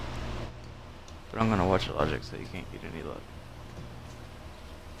trouble. But I'm gonna watch logic so he can't get any luck.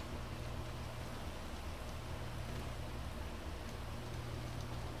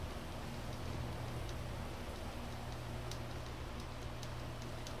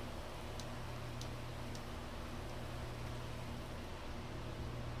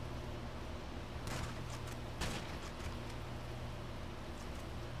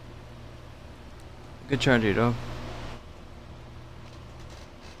 Good try, J-Dog.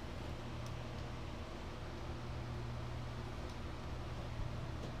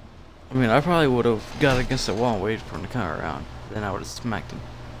 I mean, I probably would have got against the wall and waited for him to come around. Then I would have smacked him.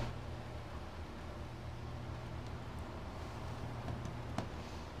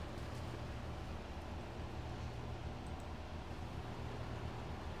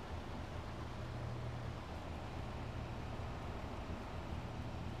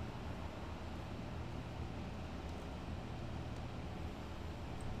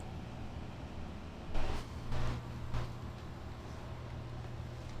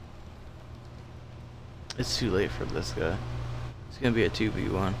 It's too late for this guy. It's gonna be a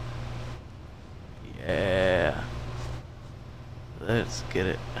 2v1. Yeah. Let's get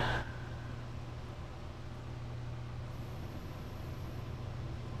it.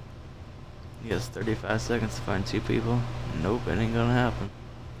 He has 35 seconds to find 2 people. Nope, it ain't gonna happen.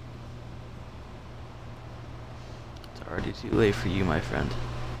 It's already too late for you, my friend.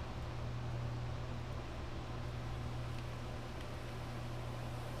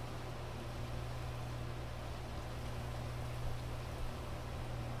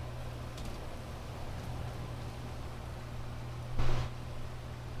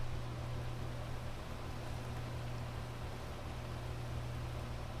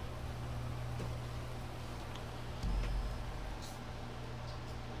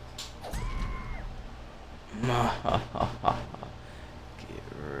 Get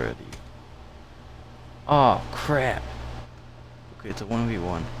ready. Oh crap. Okay, it's a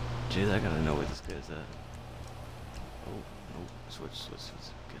 1v1. Jeez, I gotta know where this guy's at. Oh, no. Switch.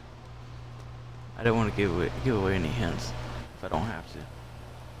 Okay. I don't want to give away any hints if I don't have to.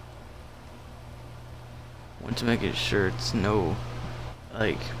 I want to make it sure it's no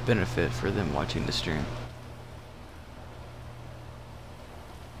like benefit for them watching the stream.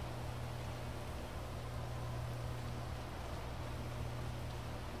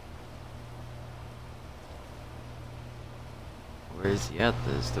 Where is he at?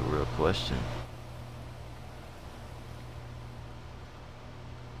 That's the real question.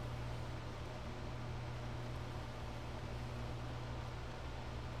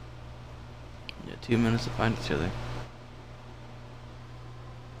 Yeah, 2 minutes to find each other.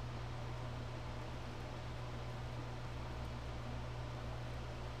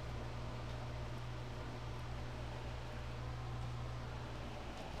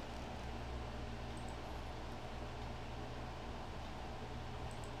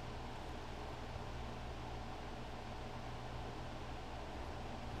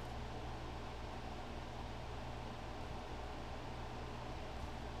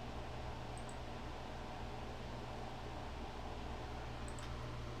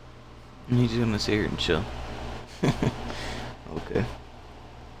 And he's just gonna sit here and chill. Okay.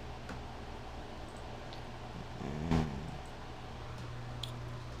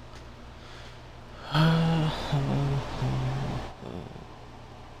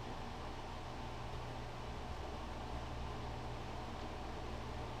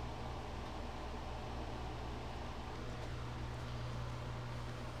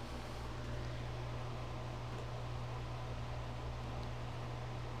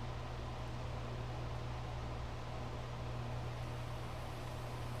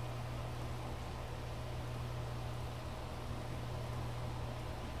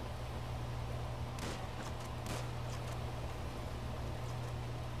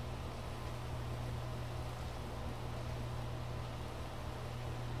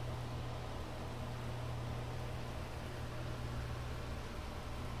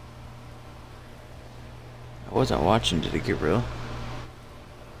 I wasn't watching, did it get real?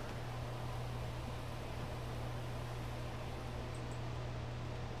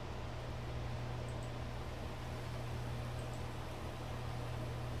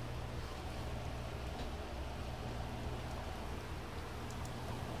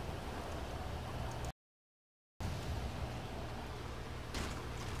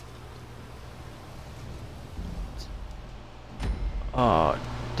 Oh,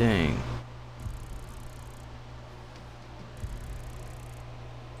 dang.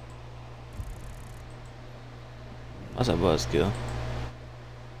 That's a buzzkill.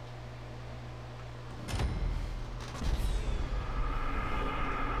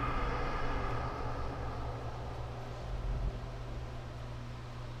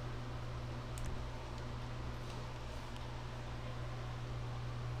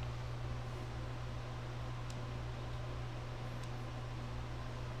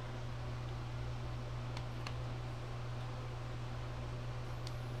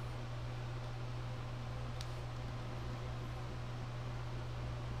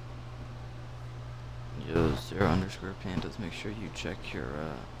 Yo, 0_pandas, make sure you check your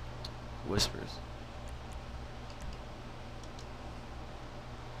whispers.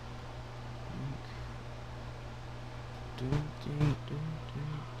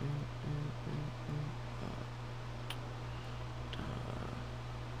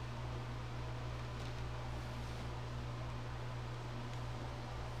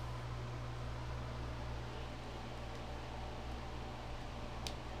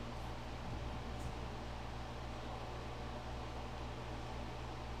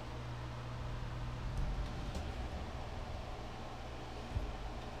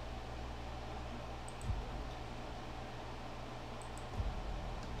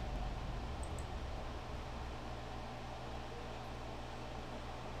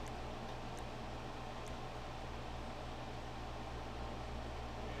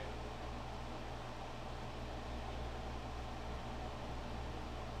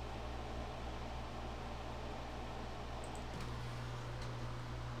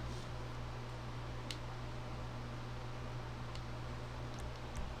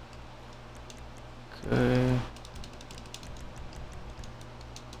 Okay.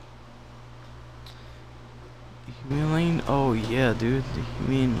 Humane? Oh yeah, dude. The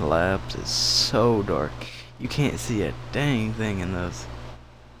Humane Labs is so dark. You can't see a dang thing in those.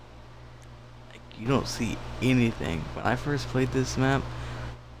 Like, you don't see anything. When I first played this map,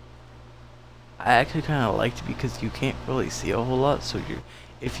 I actually kind of liked it because you can't really see a whole lot. So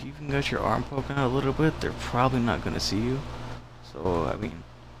if you even got your arm poking out a little bit, they're probably not gonna see you. So I mean,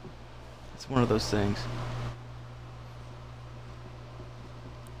 it's one of those things.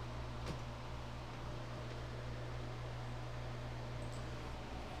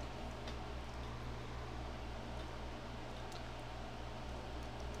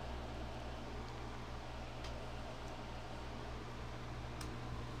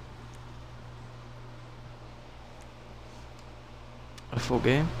 A full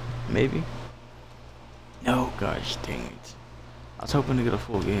game? Maybe? No, gosh dang it. I was hoping to get a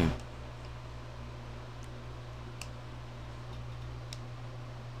full game.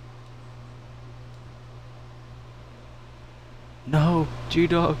 No,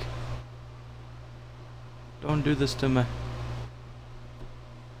 G-Dog. Don't do this to me.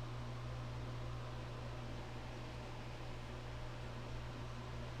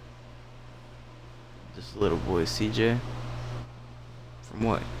 This little boy CJ. From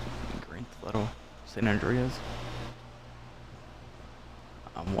what? Grand Little San Andreas?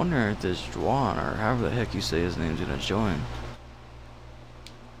 I'm wondering if this Juan, or however the heck you say his name's gonna join.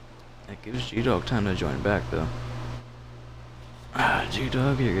 That gives G-Dog time to join back though. Ah,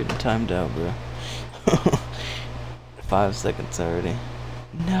 G-Dog, you're getting timed out, bro. 5 seconds already.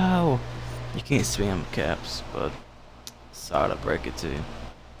 No! You can't spam caps, but sorry to break it to you.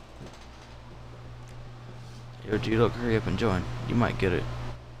 Yo, G-Dog, hurry up and join. You might get it.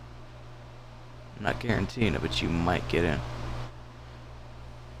 I'm not guaranteeing it, but you might get in.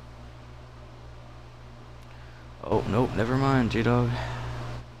 Oh, nope, never mind, G-Dog.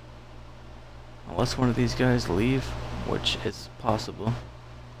 Unless one of these guys leave, which is possible,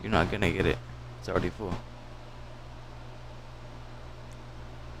 you're not gonna get it. It's already full.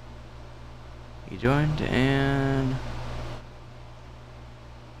 He joined, and...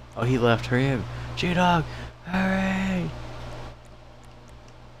 oh, he left. Hurry up. G-Dog, hurry!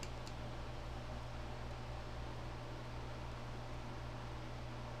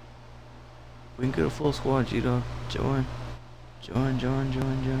 We can get a full squad, G-Dog. Join. Join, join,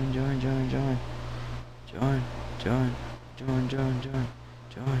 join, join, join, join, join. Join, join, join, join, join,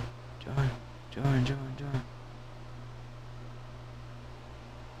 join, join, join, join, join.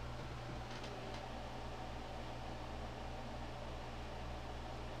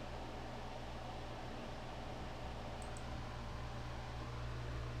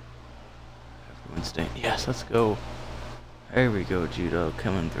 Everyone's staying. Yes, let's go. There we go, G-Dog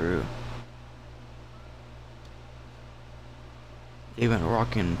coming through. Even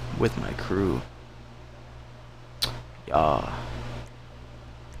rocking with my crew. Yeah.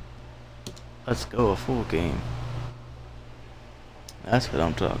 Let's go a full game. That's what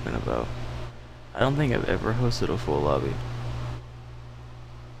I'm talking about. I don't think I've ever hosted a full lobby.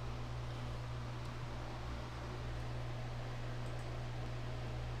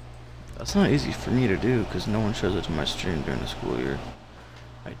 That's not easy for me to do because no one shows up to my stream during the school year.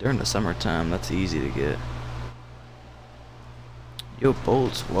 Like during the summertime, that's easy to get. Yo,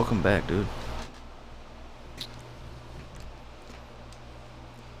 Bolts, welcome back, dude.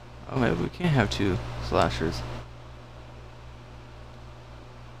 Oh, maybe we can't have two slashers.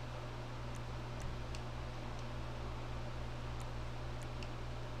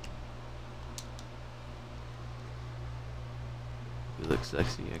 You look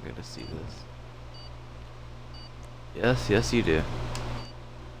sexy, I gotta see this. Yes, yes you do.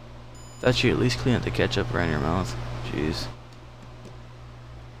 Thought you at least clean up the ketchup around your mouth. Jeez.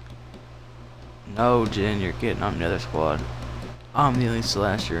 No, Jen, you're getting on the other squad. I'm the only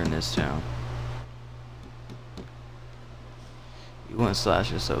slasher in this town. You want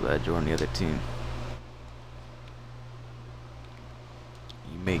slasher so bad, join the other team.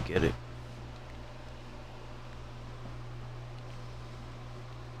 You may get it.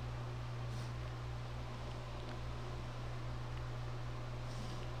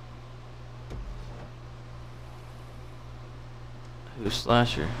 Who's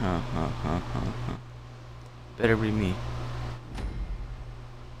slasher? Huh. Better be me.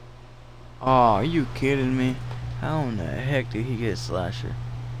 Aw, are you kidding me? How in the heck did he get slasher?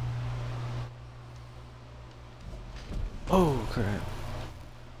 Oh crap.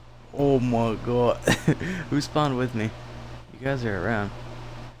 Oh my god. Who spawned with me? You guys are around.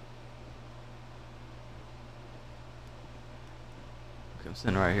 Okay, I'm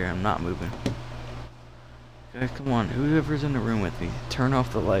sitting right here, I'm not moving. Guys, come on, whoever's in the room with me, turn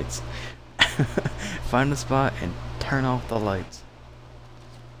off the lights. Find a spot and turn off the lights.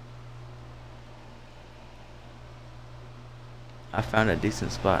 I found a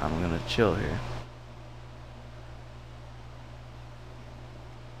decent spot, I'm gonna chill here.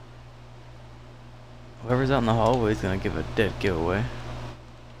 Whoever's out in the hallway is gonna give a dead giveaway.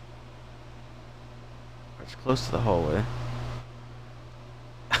 It's close to the hallway.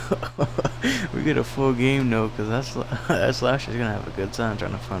 We get a full game though, cause that slasher's gonna have a good time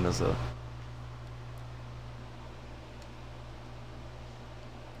trying to find us up.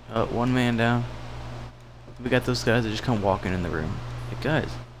 One man down. We got those guys that just come walking in the room. Hey guys,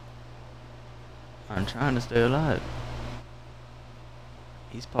 I'm trying to stay alive.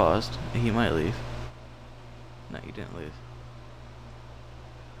 He's paused. He might leave. No, he didn't leave.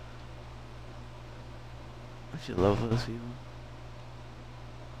 Don't you love those people?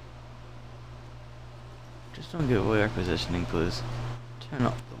 Just don't give away our positioning, please. Turn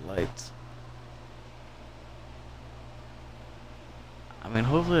off the lights. I mean,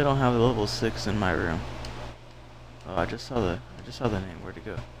 hopefully I don't have the level 6 in my room. Oh, I just saw the name. Where'd it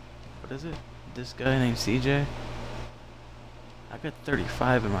go? What is it? This guy named CJ? I got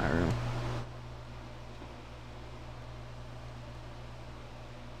 35 in my room.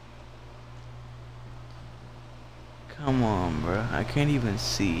 Come on, bro. I can't even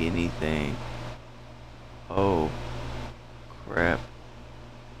see anything. Oh, crap.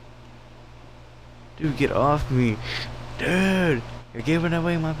 Dude, get off me. Dude, you're giving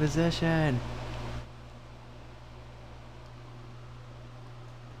away my possession.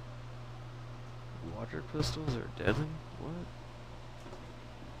 Water pistols are deadly? What?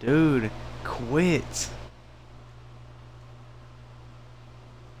 Dude, quit.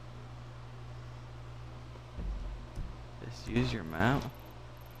 Just use your mount.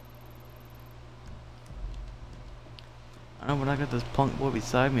 I know, but I got this punk boy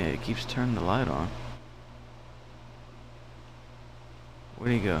beside me. It keeps turning the light on.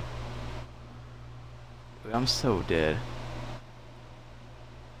 Where'd he go? Wait, I'm so dead.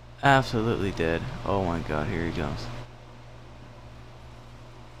 Absolutely dead. Oh my god, here he comes.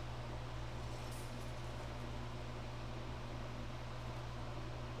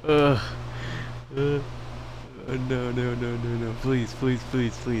 Ugh. No. Please.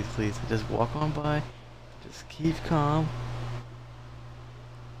 Just walk on by. Just keep calm.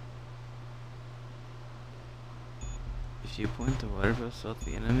 If you point the water vessel at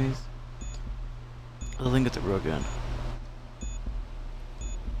the enemies, I think it's a real gun.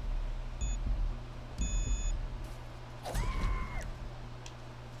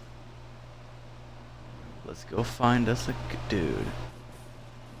 Let's go find us a dude.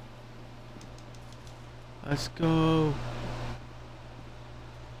 Let's go.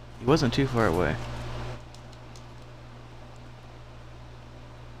 He wasn't too far away.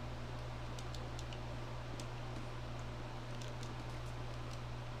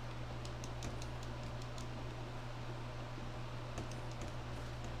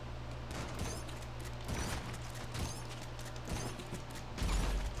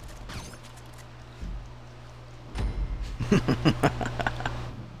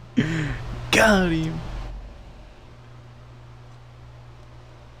 Got him.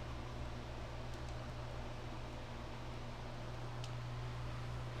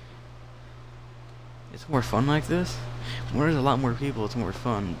 It's more fun like this. When there's a lot more people, it's more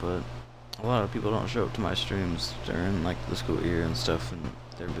fun, but a lot of people don't show up to my streams during like the school year and stuff, and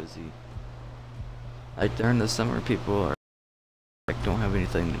they're busy. Like during the summer, people are like don't have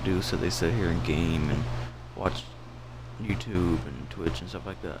anything to do, so they sit here and game and watch YouTube and Twitch and stuff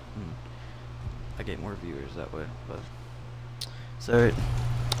like that. And I get more viewers that way, but it's alright.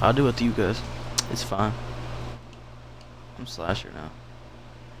 I'll do it to you guys. It's fine. I'm Slasher now.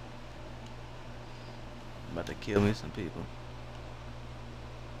 About to kill me some people.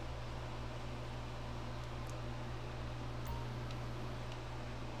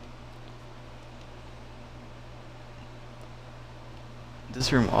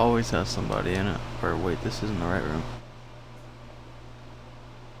 This room always has somebody in it. Or wait, this isn't the right room.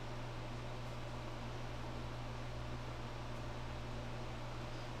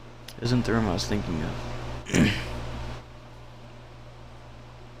 Isn't the room I was thinking of.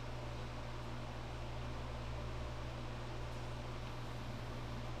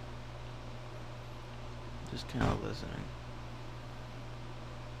 Just kind of listening.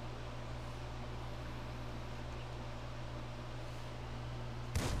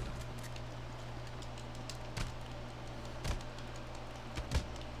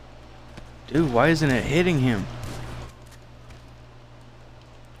 Dude, why isn't it hitting him?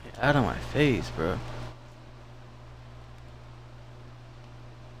 Get out of my face, bro.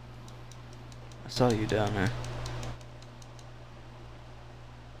 I saw you down there.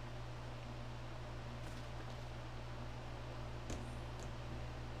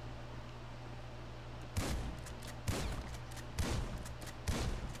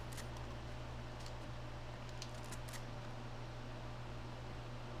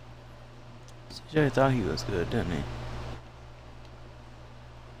 CJ thought he was good, didn't he?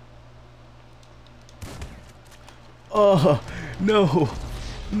 Oh, no.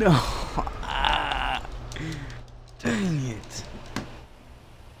 No. Ah, dang it.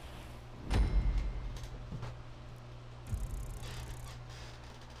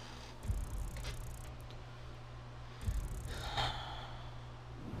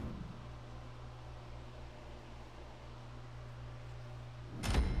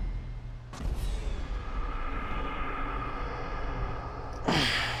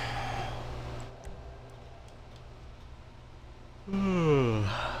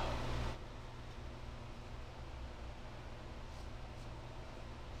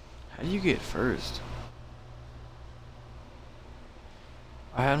 How do you get first?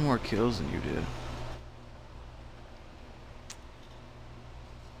 I had more kills than you did.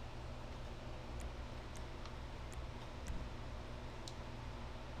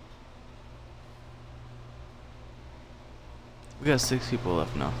 We got 6 people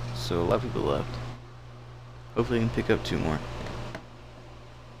left now, so a lot of people left. Hopefully we can pick up 2 more.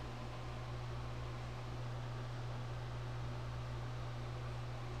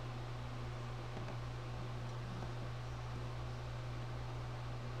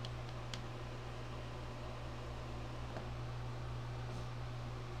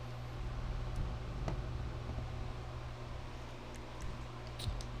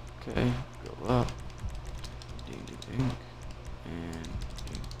 Okay, go up. Ding ding ding. And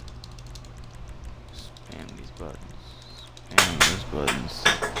ding. Spam these buttons. Spam those buttons.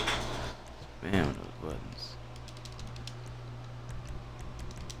 Spam those buttons.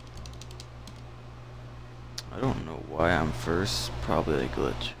 I don't know why I'm first. Probably a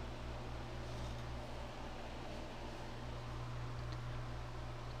glitch.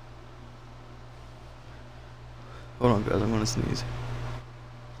 Hold on guys, I'm gonna sneeze.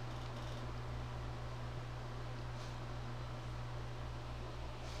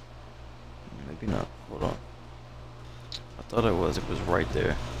 Maybe not. Hold on. I thought it was right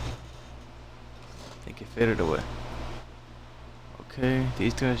there. I think it faded away. Okay,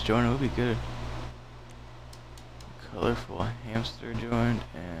 these guys joined, it would be good. Colorful hamster joined,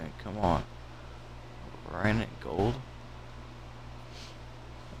 and come on. Granite gold?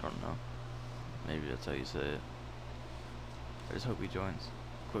 I don't know. Maybe that's how you say it. I just hope he joins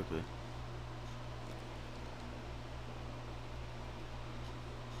quickly.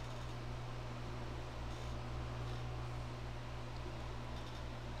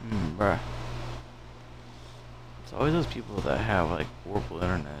 Bruh. It's always those people that have like horrible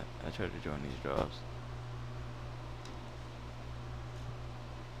internet that try to join these jobs.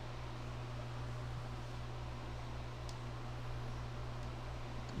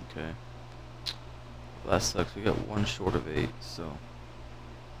 Okay. That sucks. We got one short of 8, so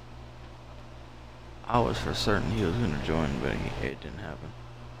I was for certain he was gonna join, but it didn't happen.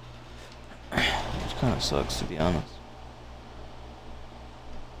 Which kind of sucks, to be honest.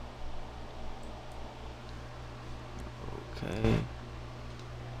 Okay.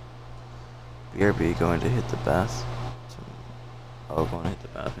 BRB going to hit the bath. Oh, going to hit the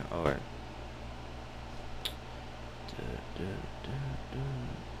bathroom. Alright.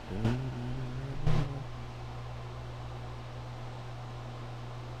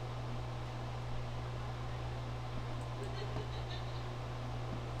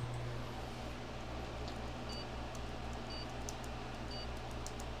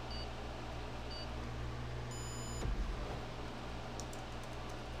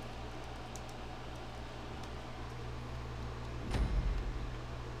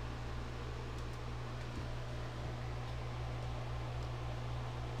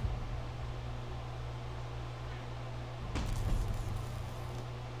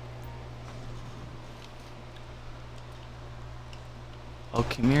 Oh,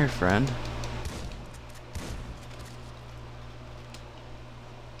 come here, friend.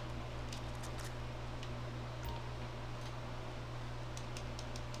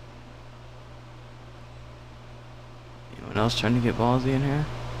 Anyone else trying to get ballsy in here?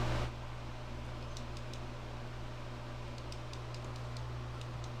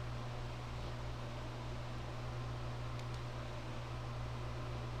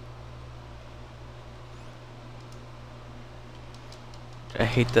 I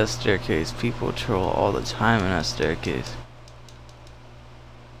hate that staircase. People troll all the time in that staircase.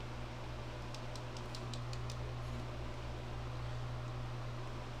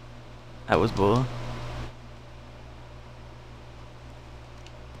 That was Bulla.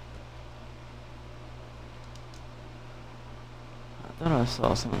 I thought I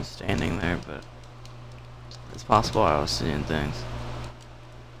saw someone standing there, but it's possible I was seeing things.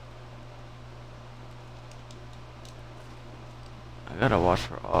 I gotta watch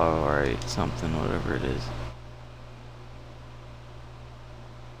for R8 something, whatever it is.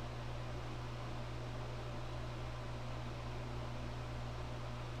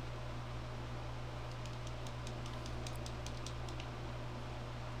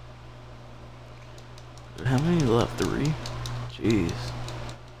 How many left? 3? Jeez.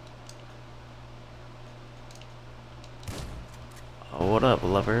 Oh, what up,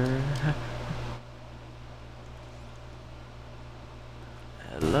 lover?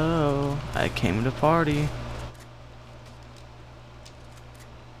 Hello, I came to party.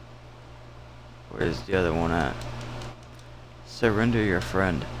 Where's the other one at? Surrender your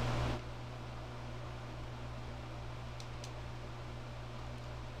friend.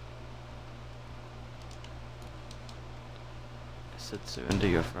 I said surrender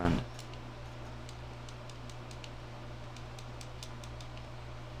your friend.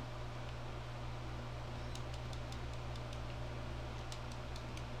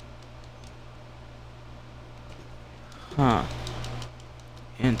 Huh.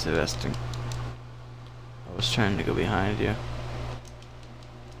 Interesting. I was trying to go behind you.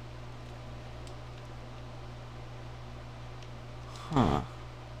 Huh.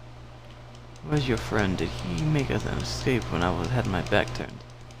 Where's your friend? Did he make an escape when I had my back turned?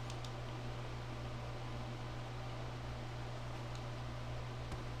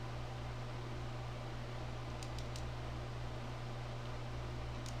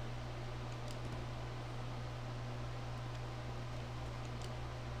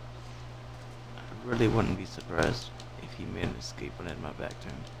 I really wouldn't be surprised if he made an escape when I had my back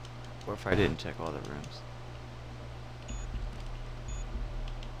turned, or if I didn't check all the rooms.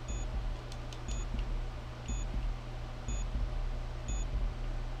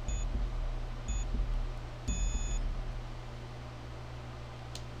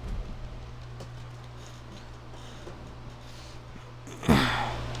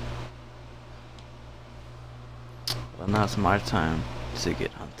 Well, now it's my time to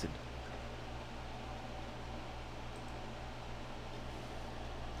get hunted.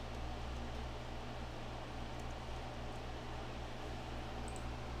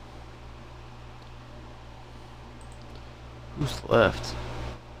 Who's left?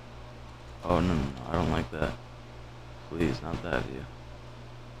 Oh, no, I don't like that. Please, not that view.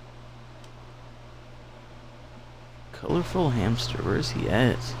 Colorful hamster, where's he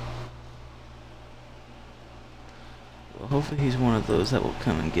at? Well, hopefully he's one of those that will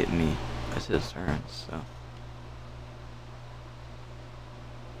come and get me. It's his turn, so.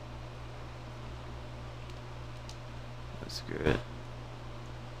 That's good.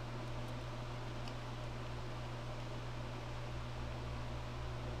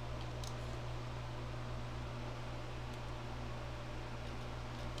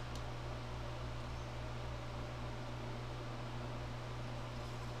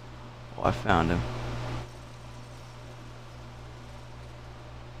 Oh, I found him.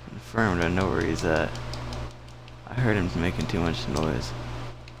 Confirmed, I know where he's at. I heard him making too much noise.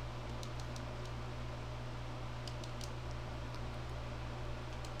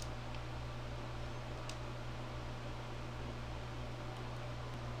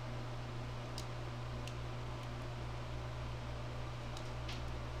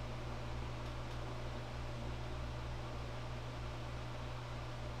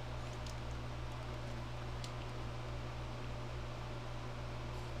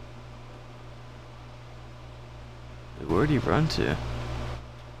 Where'd he run to?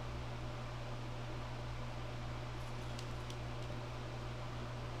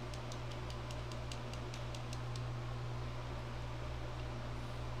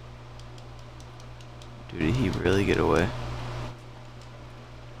 Dude, did he really get away?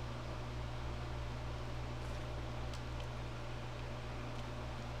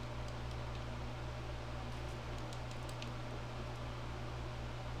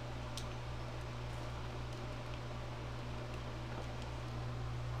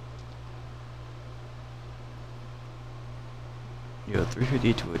 Yo,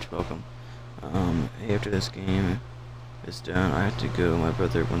 350 Twitch, welcome. Hey, after this game is done, I have to go. My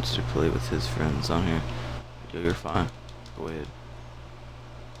brother wants to play with his friends on here. Yo, you're fine. Go ahead.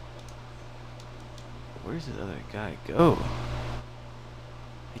 Where's the other guy go?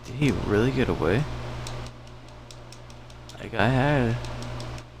 Like, did he really get away? Like, I had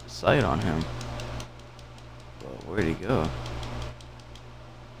a sight on him. But where'd he go?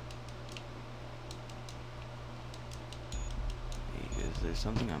 Is there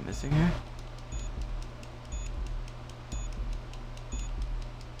something I'm missing here?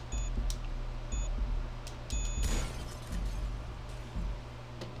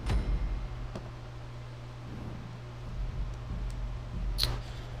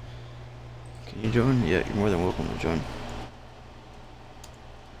 Can you join? Yeah, you're more than welcome to join.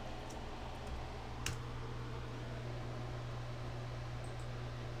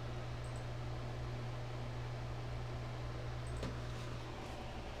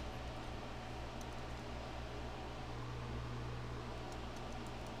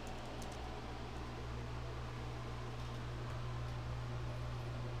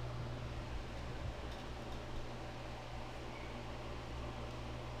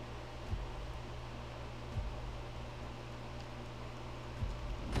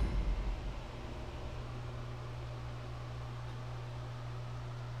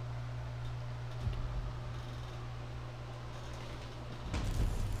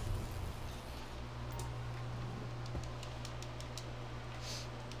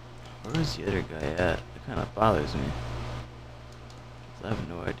 Where's the other guy at? It kind of bothers me. I have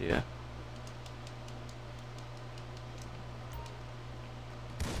no idea.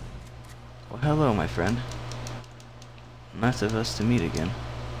 Well, hello, my friend. Nice of us to meet again.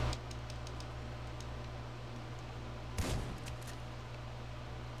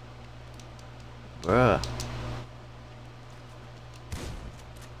 Bruh.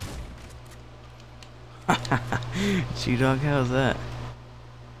 G-Dog, how's that?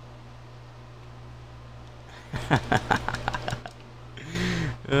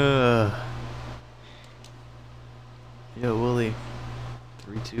 Yo, Willie.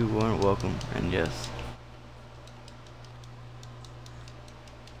 3, 2, 1, welcome, and yes.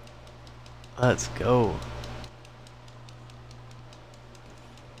 Let's go.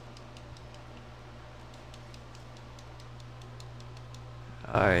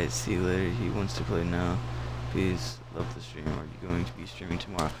 Alright, see you later. He wants to play now. Peace. Love the stream. Are you going to be streaming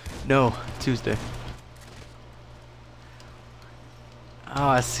tomorrow? No, Tuesday. Oh,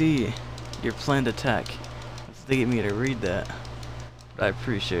 I see. Your planned attack. They get me to read that. But I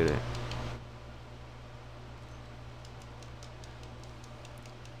appreciate it.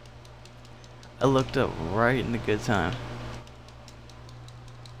 I looked up right in the good time.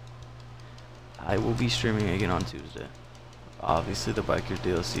 I will be streaming again on Tuesday. Obviously, the Biker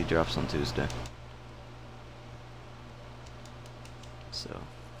DLC drops on Tuesday. So,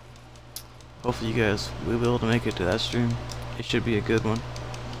 hopefully you guys will be able to make it to that stream. It should be a good one.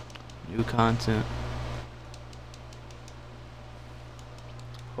 New content.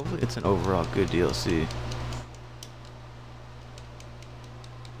 Hopefully it's an overall good DLC.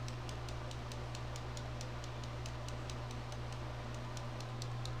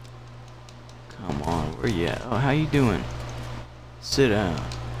 Come on, where you at? Oh, how you doing? Sit down.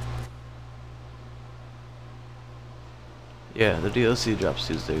 Yeah, the DLC drops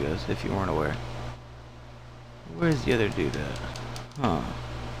Tuesday, guys, if you weren't aware. Where's the other dude at? Huh.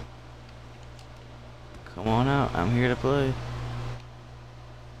 Come on out, I'm here to play.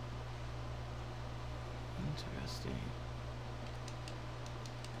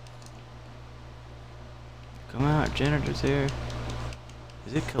 janitor's here.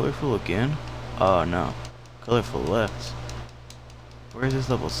 Is it colorful again? Oh no. Colorful left. Where is this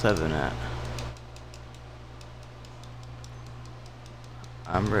level 7 at?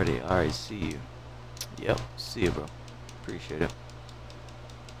 I'm ready. Alright, see you. Yep, see you, bro. Appreciate it.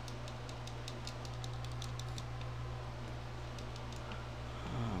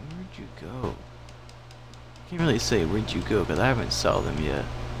 Where'd you go? I can't really say where'd you go because I haven't saw them yet.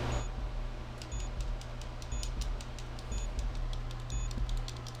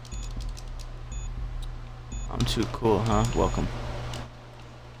 I'm too cool, huh? Welcome.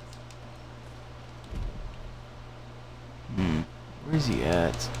 Where's he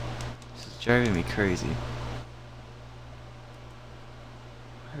at? This is driving me crazy.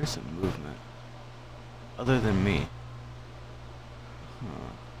 I heard some movement. Other than me.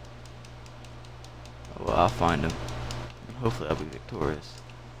 Huh. Oh, well, I'll find him. And hopefully I'll be victorious.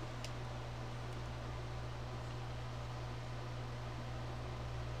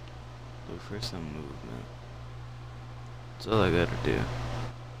 Look for some movement. That's all I gotta do.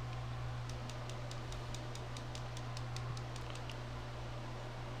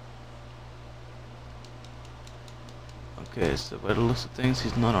 Okay, so by the looks of things,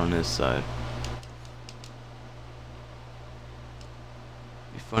 he's not on this side.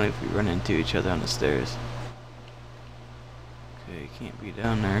 It'd be funny if we run into each other on the stairs. Okay, he can't be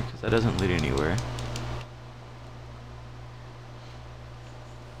down there, because that doesn't lead anywhere.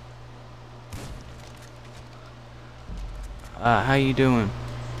 How you doing?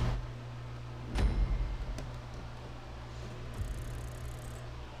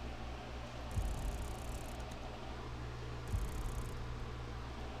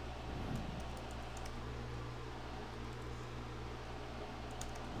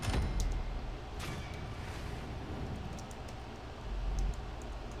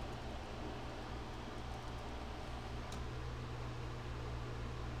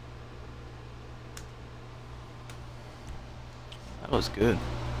 That was good.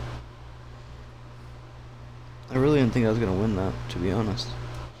 I really didn't think I was gonna win that, to be honest.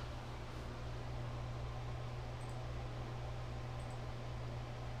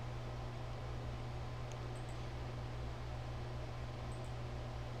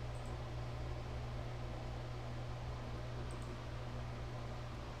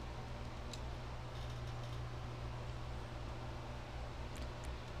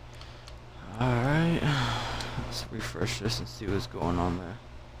 Alright. Let's refresh this and see what's going on there.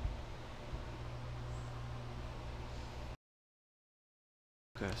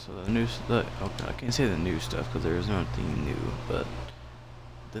 Okay, so the new stuff. Okay, I can't say the new stuff because there is nothing new, but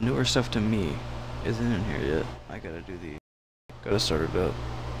the newer stuff to me isn't in here yet. I gotta start it up.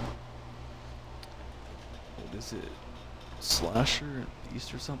 What is it? Slasher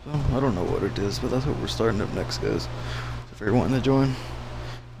Beast or something? I don't know what it is, but that's what we're starting up next, guys. So if you're wanting to join,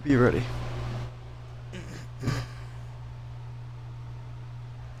 be ready.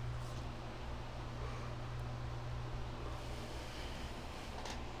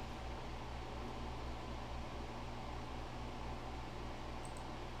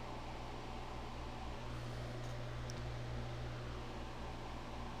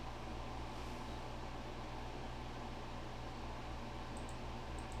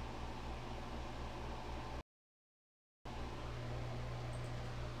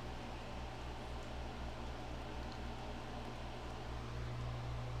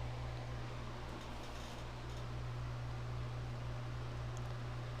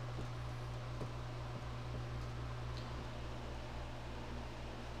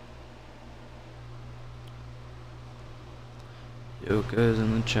 Yo guys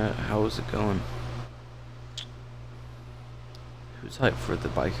in the chat, how is it going? Who's hyped for the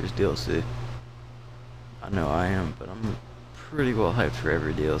Bikers DLC? I know I am, but I'm pretty well hyped for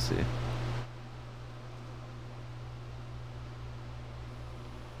every DLC.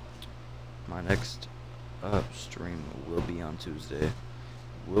 My next stream will be on Tuesday.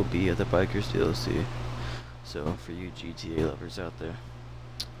 Will be at the Bikers DLC. So for you GTA lovers out there,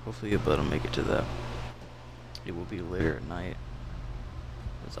 hopefully you'll be able to make it to that. It will be later at night.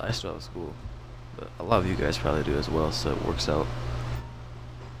 I still have school, but a lot of you guys probably do as well, so it works out.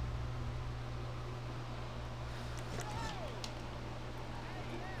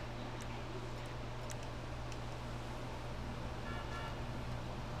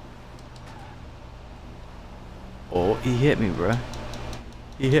 Oh, he hit me, bruh.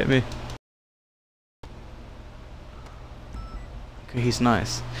 He hit me. Okay, he's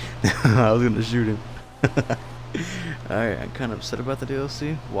nice. I was gonna shoot him. Alright, I'm kind of upset about the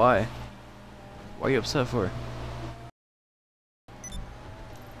DLC. Why? Why are you upset for?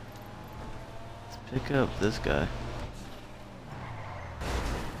 Let's pick up this guy.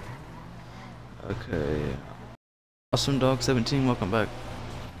 Okay. Awesome Dog 17, welcome back.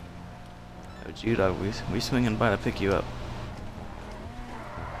 Oh, G-Dog, we swinging by to pick you up.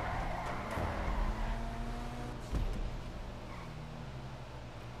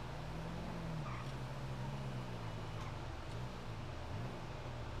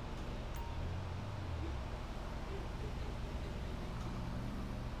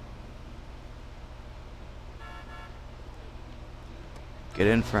 Get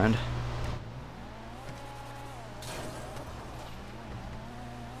in, friend.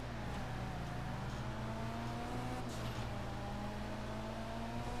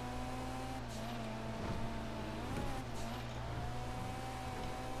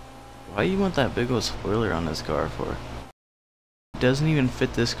 Why you want that big old spoiler on this car for? It doesn't even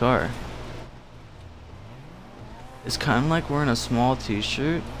fit this car. It's kind of like wearing a small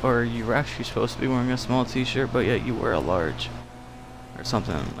t-shirt, or you're actually supposed to be wearing a small t-shirt, but yet you wear a large. Or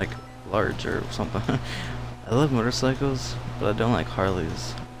something, like large or something. I love motorcycles, but I don't like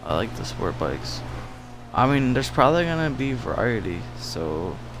Harleys. I like the sport bikes. I mean, there's probably gonna be variety,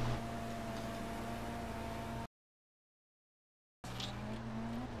 so...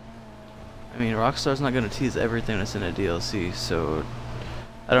 I mean, Rockstar's not gonna tease everything that's in a DLC, so...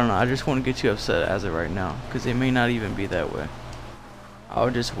 I don't know, I just won't get you upset as of right now, because it may not even be that way. I'll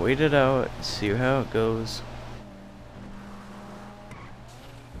just wait it out, see how it goes.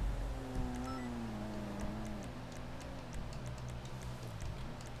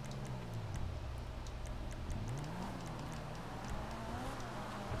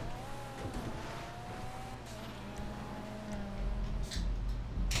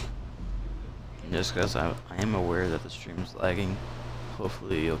 Just because I am aware that the stream's lagging,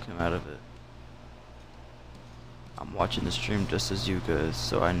 hopefully you'll come out of it. I'm watching the stream just as you guys,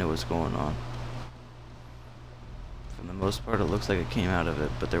 so I know what's going on. For the most part, it looks like it came out of it,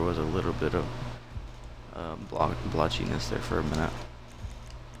 but there was a little bit of blotchiness there for a minute.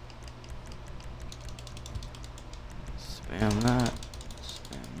 Spam that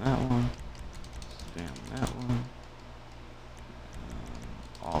one, spam that one.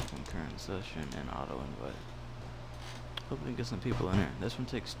 All concurrent session and auto invite. Hope we can get some people in here. This one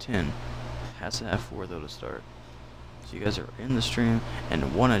takes 10. Has to have 4 though to start. So you guys are in the stream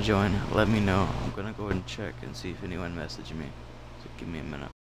and want to join, let me know. I'm gonna go ahead and check and see if anyone messaged me. So give me a minute.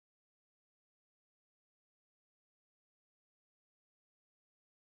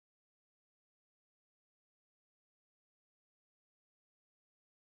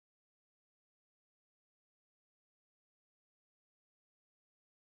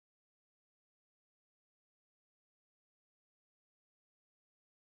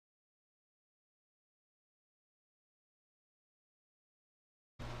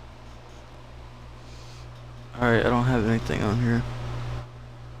 Alright, I don't have anything on here.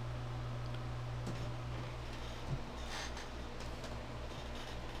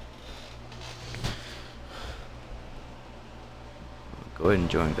 Go ahead and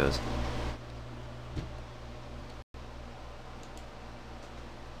join, guys.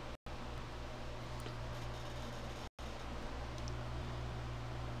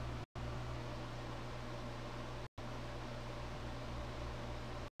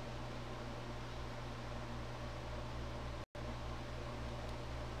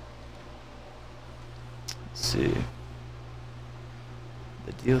 Let's see.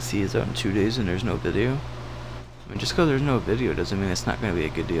 The DLC is out in 2 days and there's no video. I mean, just because there's no video doesn't mean it's not going to be a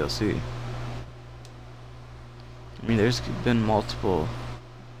good DLC. I mean, there's been multiple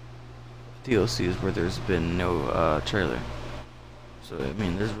DLCs where there's been no trailer. So, I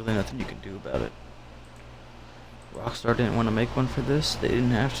mean, there's really nothing you can do about it. Rockstar didn't want to make one for this. They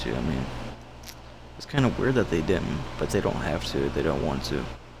didn't have to. I mean, it's kind of weird that they didn't, but they don't have to. They don't want to.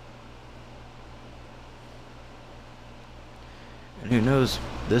 And who knows,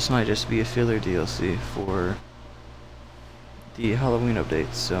 this might just be a filler DLC for the Halloween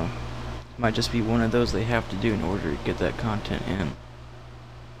updates, so it might just be one of those they have to do in order to get that content in.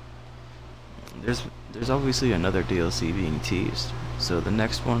 There's obviously another DLC being teased, so the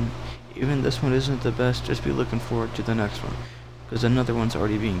next one, even this one isn't the best, just be looking forward to the next one, because another one's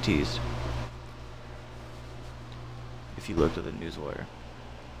already being teased. If you looked at the newswire.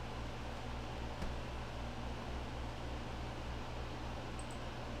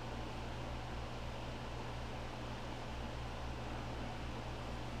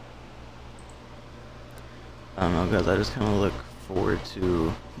 I don't know, guys, I just kind of look forward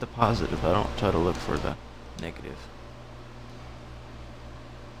to the positive. I don't try to look for the negative.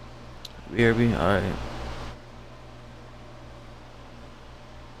 BRB, alright.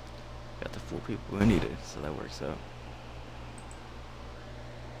 Got the 4 people we needed, so that works out.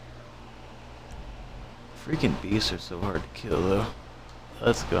 Freaking beasts are so hard to kill though.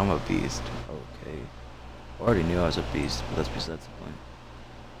 Let's go, I'm a beast. Okay. Already knew I was a beast, but that's besides the point.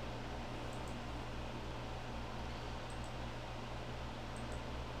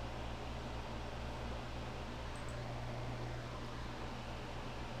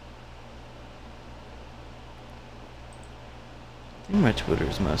 I think my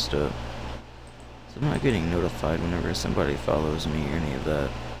Twitter's messed up. So I'm not getting notified whenever somebody follows me or any of that.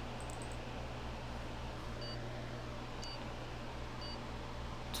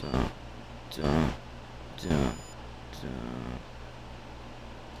 Dun, dun, dun, dun.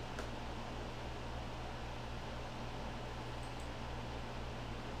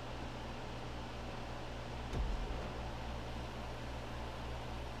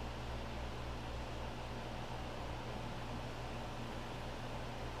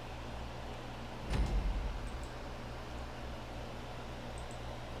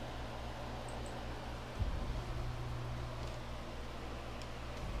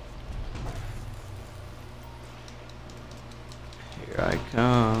 Here I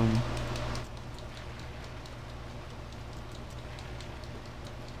come.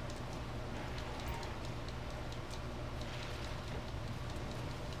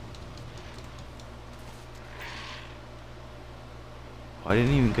 Oh, I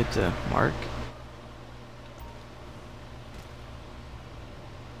didn't even get to mark.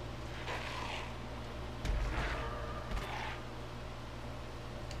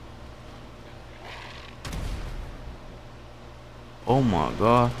 Oh my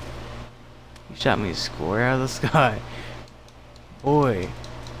god. He shot me square out of the sky. Boy.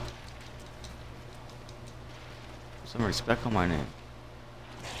 Some respect on my name.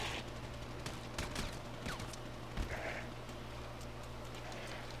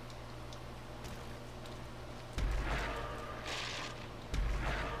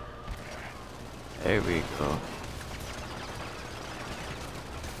 There we go.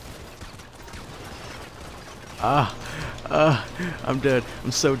 I'm dead.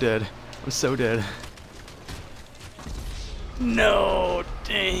 I'm so dead. I'm so dead. No,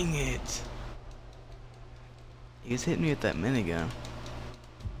 dang it. He's hitting me with that minigun.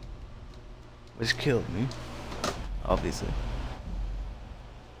 Which killed me, obviously.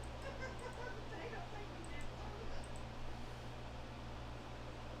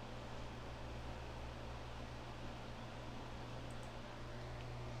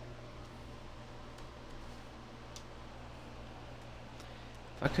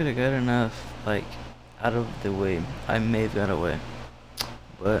 If I could have got enough, like, out of the way, I may have got away.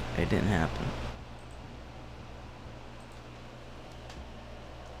 But it didn't happen.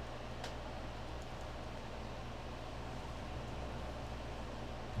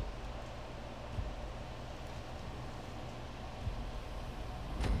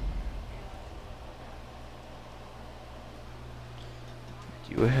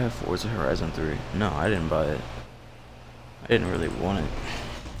 Do you have Forza Horizon 3? No, I didn't buy it. I didn't really want it.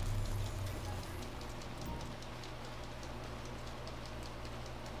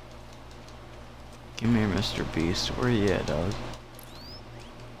 Come here, Mr. Beast. Where you at, dog?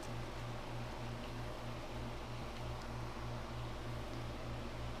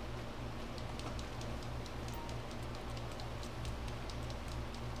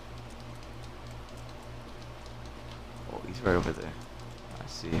 Oh, he's right over there. I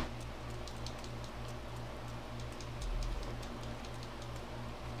see.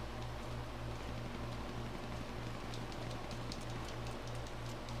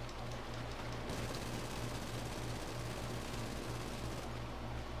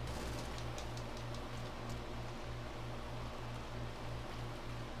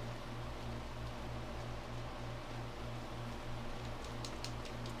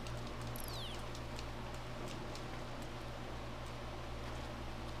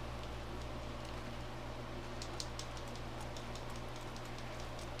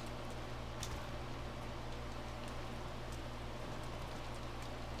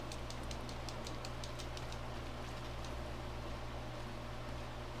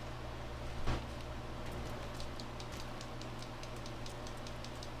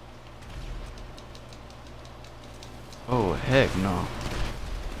 Oh, heck no.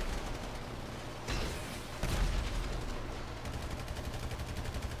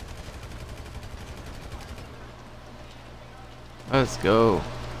 Let's go.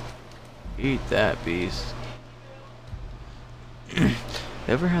 Eat that, beast.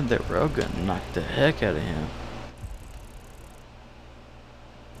 Ever had that railgun knock the heck out of him?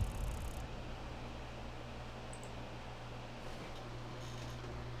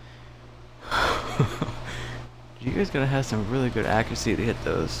 You guys gotta have some really good accuracy to hit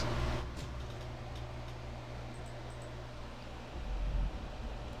those.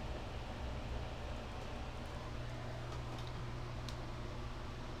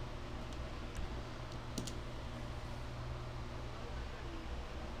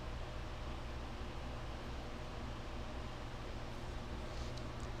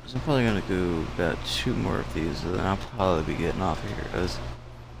 Cause I'm probably gonna go about 2 more of these, and then I'll probably be getting off here, guys.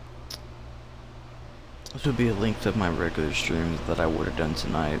 This would be a length of my regular streams that I would have done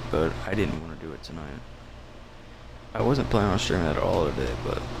tonight, but I didn't want to do it tonight. I wasn't planning on streaming at all today,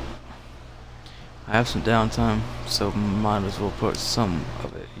 but I have some downtime, so might as well put some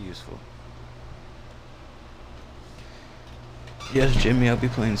of it useful. Yes, Jimmy, I'll be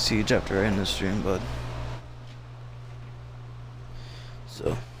playing Siege after I end this stream, bud.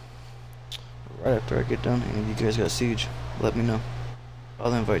 So, right after I get done, and if you guys got Siege, let me know.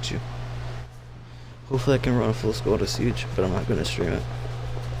 I'll invite you. Hopefully I can run a full squad of Siege, but I'm not going to stream it.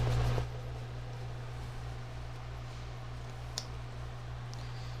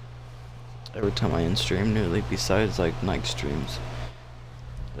 Every time I end stream, nearly, besides like night streams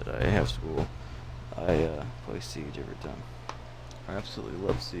that I have school, I play Siege every time. I absolutely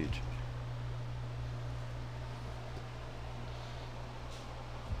love Siege.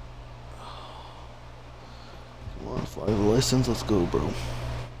 Come on, 5 license, let's go, bro.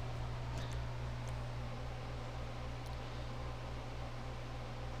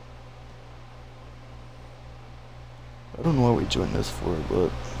 I don't know why we joined this for,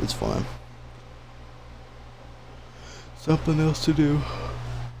 but it's fine. Something else to do.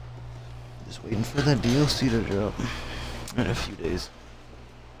 Just waiting for that DLC to drop in a few days.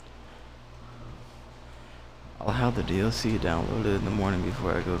 I'll have the DLC downloaded in the morning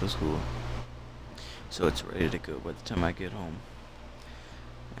before I go to school, so it's ready to go by the time I get home.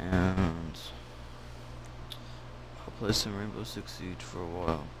 And I'll play some Rainbow Six Siege for a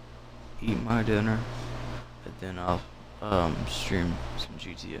while, eat my dinner, and then I'll stream some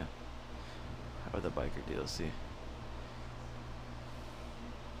GTA or the biker DLC.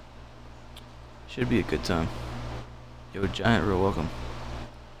 Should be a good time. Yo, Giant, real welcome.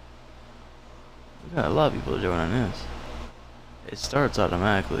 We got a lot of people joining this. It starts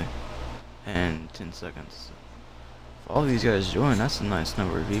automatically in 10 seconds. If all these guys join, that's a nice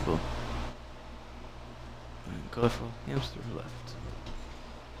number of people. And colorful hamster left.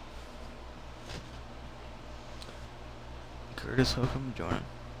 Curtis, welcome joining.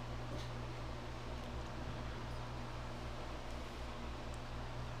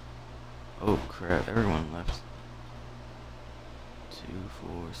 Oh crap, everyone left. 2,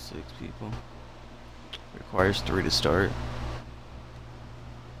 4, 6 people. Requires 3 to start.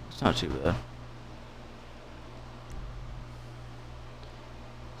 It's not too bad.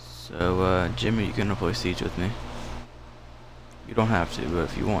 So, Jimmy, you gonna play Siege with me? You don't have to, but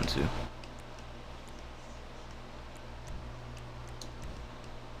if you want to.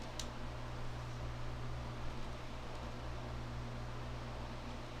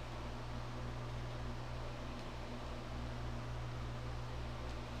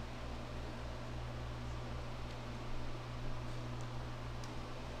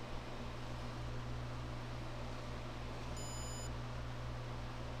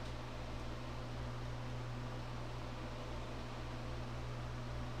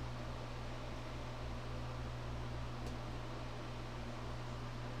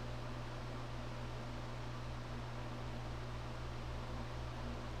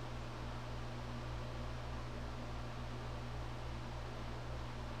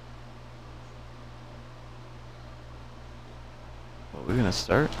 Well, we're gonna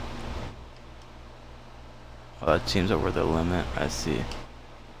start. Oh, that team's over the limit. I see.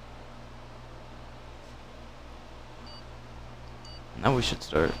 Now we should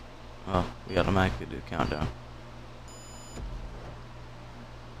start. Oh, we automatically do countdown.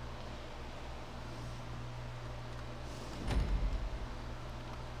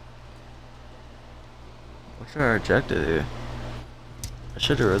 What's our objective here? I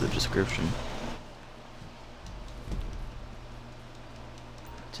should have read the description.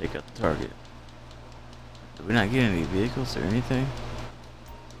 Take out the target. Did we not get any vehicles or anything?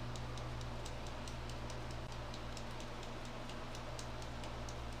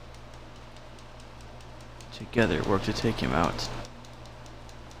 Together, work to take him out.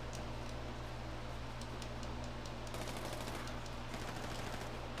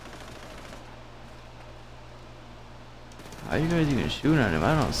 How are you guys even shooting at him?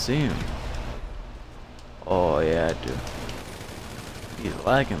 I don't see him. Oh yeah, I do. He's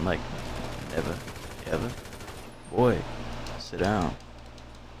lagging like never, ever. Boy, sit down.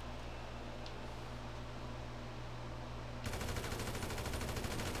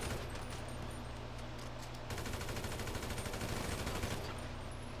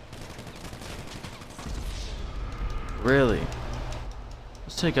 Really?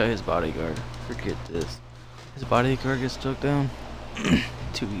 Let's take out his bodyguard. Forget this. His bodyguard gets took down.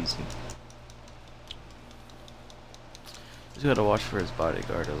 Too easy. Just gotta watch for his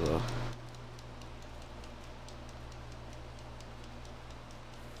bodyguard as well.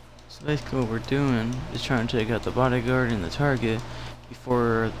 So basically what we're doing is trying to take out the bodyguard and the target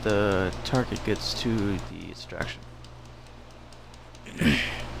before the target gets to the extraction.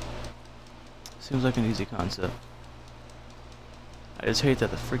 Seems like an easy concept. I just hate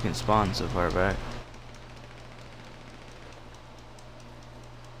that the freaking spawn's so far back.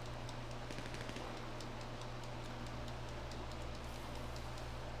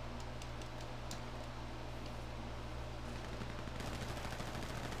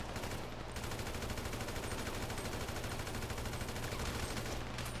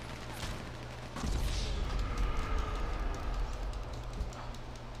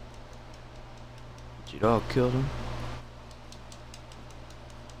 Your dog killed him.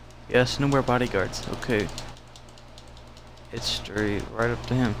 Yes, no more bodyguards. Okay. It's straight right up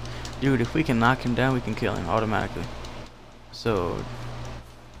to him. Dude, if we can knock him down, we can kill him automatically. So,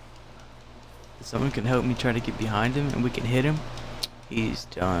 if someone can help me try to get behind him and we can hit him, he's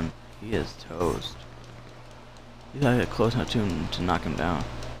done. He is toast. You gotta get close enough to him to knock him down.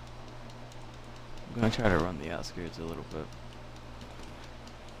 I'm gonna try to run the outskirts a little bit.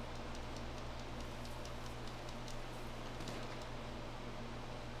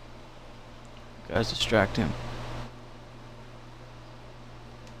 Guys, distract him.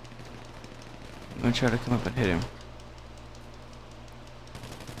 I'm gonna try to come up and hit him.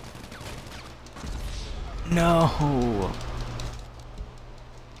 No!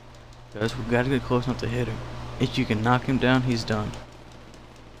 Guys, we gotta get close enough to hit him. If you can knock him down, he's done.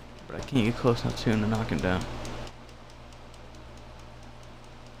 But I can't get close enough to him to knock him down.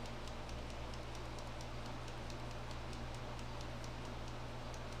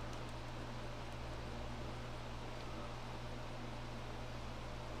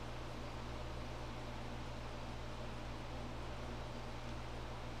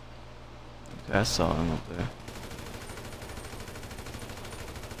 Okay, I saw him up there.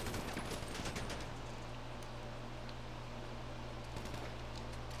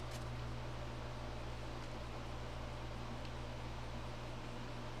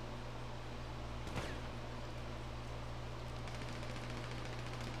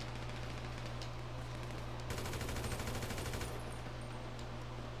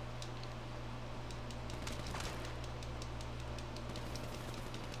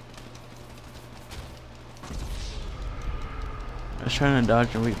 I was trying to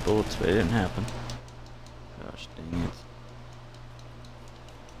dodge and weak bullets, but it didn't happen. Gosh dang it.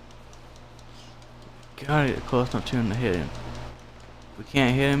 Gotta get close enough to him to hit him. If we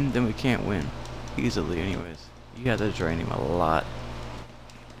can't hit him, then we can't win. Easily anyways. You have to drain him a lot.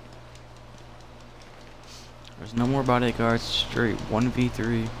 There's no more bodyguards, straight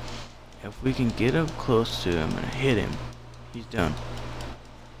 1v3. If we can get up close to him and hit him, he's done.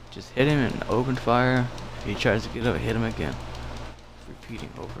 Just hit him and open fire. If he tries to get up, hit him again.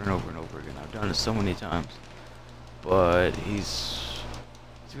 Repeating over and over and over again. I've done it so many times, but he's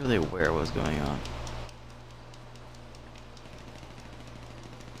really aware of what's going on.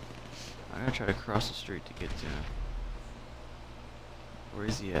 I gotta try to cross the street to get to him. Where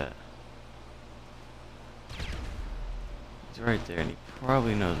is he at? He's right there, and he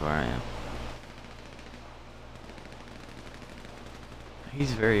probably knows where I am.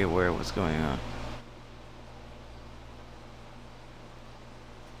 He's very aware of what's going on.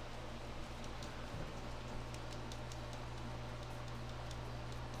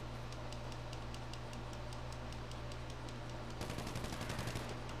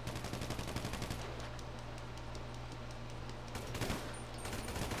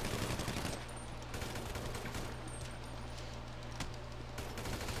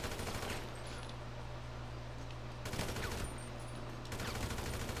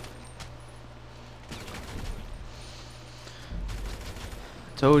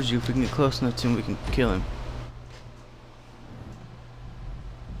 Told you, if we can get close enough to him, we can kill him.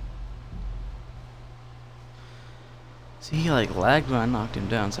 See, he like lagged when I knocked him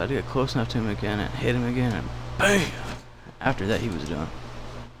down, so I had to get close enough to him again and hit him again, and BAM! After that, he was done.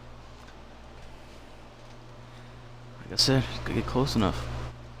 Like I said, just gotta get close enough.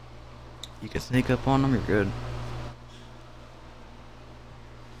 You can sneak up on him, you're good.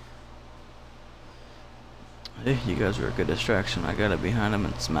 Hey, you guys were a good distraction. I got up behind him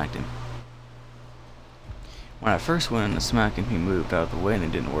and smacked him. When I first went in to smack him, he moved out of the way and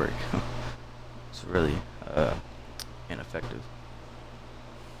it didn't work. It's really ineffective.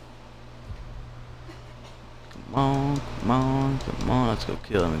 Come on, come on, come on. Let's go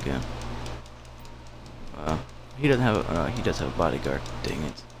kill him again. He doesn't have. He does have a bodyguard. Dang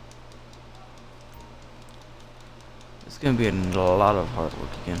it. It's gonna be a lot of hard work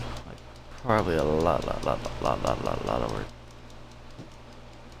again. Like probably a lot of work.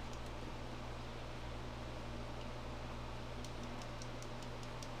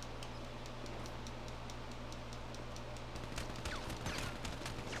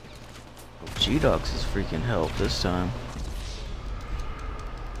 G-Dogs is freaking help this time.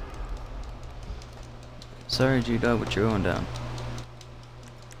 Sorry, G-Dog, but you're going down.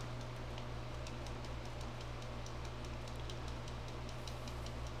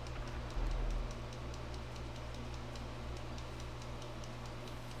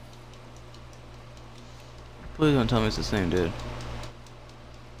 Please don't tell me it's the same dude.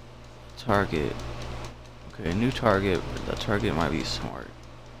 Target. Okay, new target, but that target might be smart.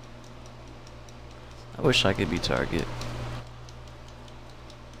 I wish I could be target.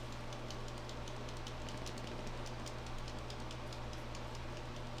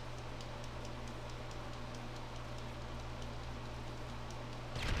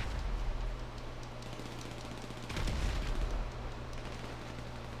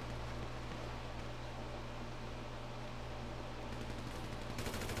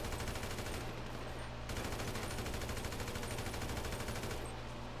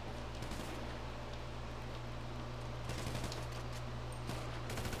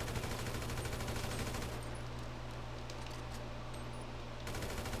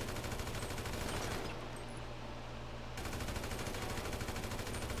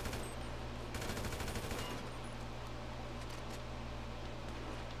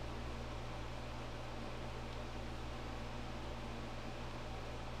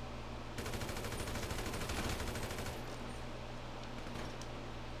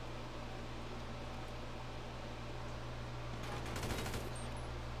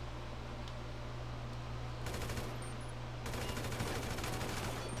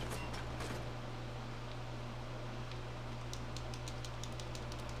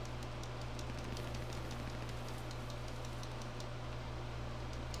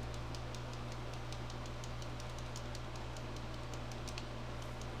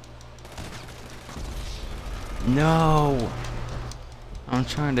 No! I'm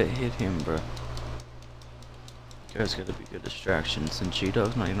trying to hit him, bro. You guys gotta be good distractions. Since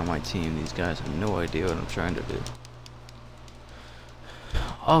G-Dog's not even on my team, these guys have no idea what I'm trying to do.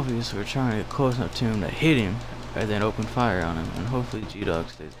 Obviously, we're trying to get close enough to him to hit him, and then open fire on him, and hopefully G-Dog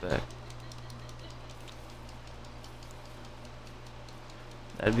stays back.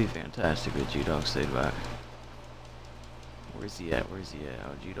 That'd be fantastic if G-Dog stayed back. Where's he at? Where's he at?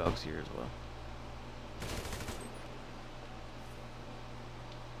 Oh, G-Dog's here as well.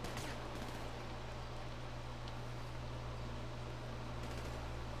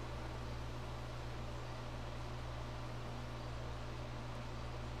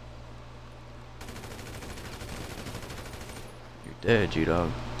 Dead,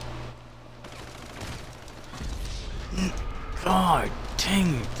 G-Dog. God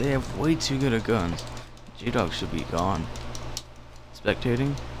dang it, they have way too good at guns. G-Dog should be gone.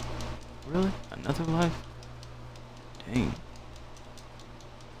 Spectating? Really? Another life? Dang.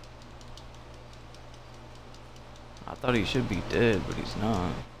 I thought he should be dead, but he's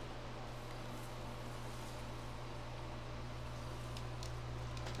not.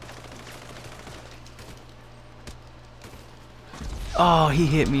 Oh, he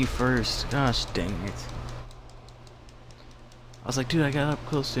hit me first. Gosh dang it. I was like, dude, I got up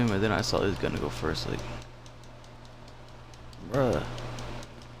close to him, and then I saw he was gonna go first. Like, bruh.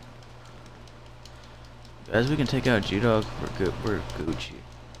 Guys, we can take out G-Dog. We're good. We're Gucci.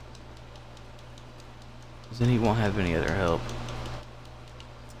 Cause then he won't have any other help.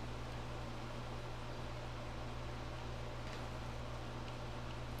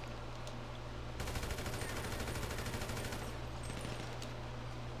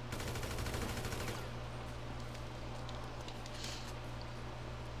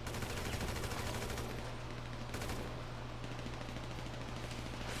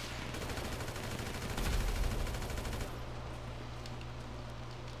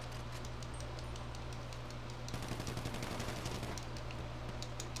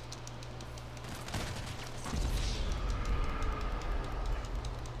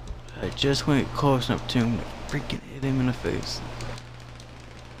 I just went close enough to him to freaking hit him in the face.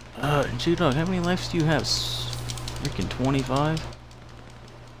 G-Dog, how many lives do you have? Freaking 25?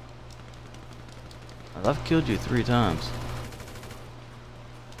 I've killed you 3 times.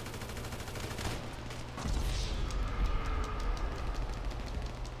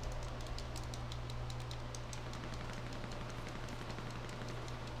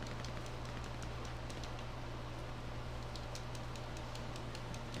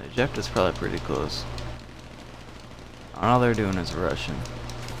 Jeff is probably pretty close. All they're doing is rushing.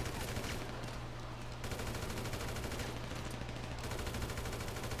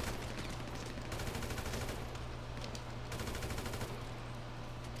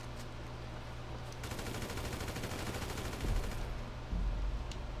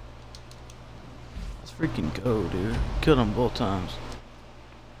 Let's freaking go, dude. Killed them both times.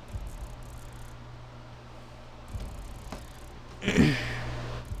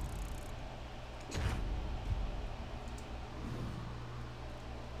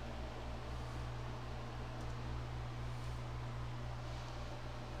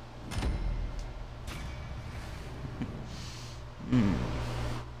 Hmm.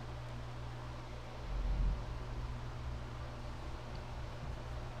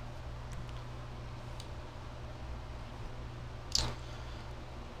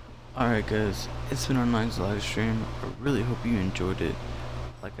 Alright guys, it's been our night's live stream. I really hope you enjoyed it.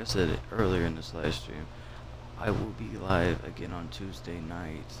 Like I said earlier in this live stream, I will be live again on Tuesday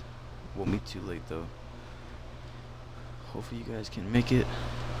night. Won't be too late though. Hopefully you guys can make it.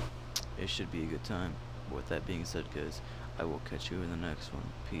 It should be a good time. With that being said guys, I will catch you in the next one.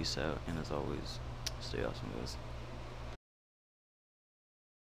 Peace out, and as always, stay awesome guys.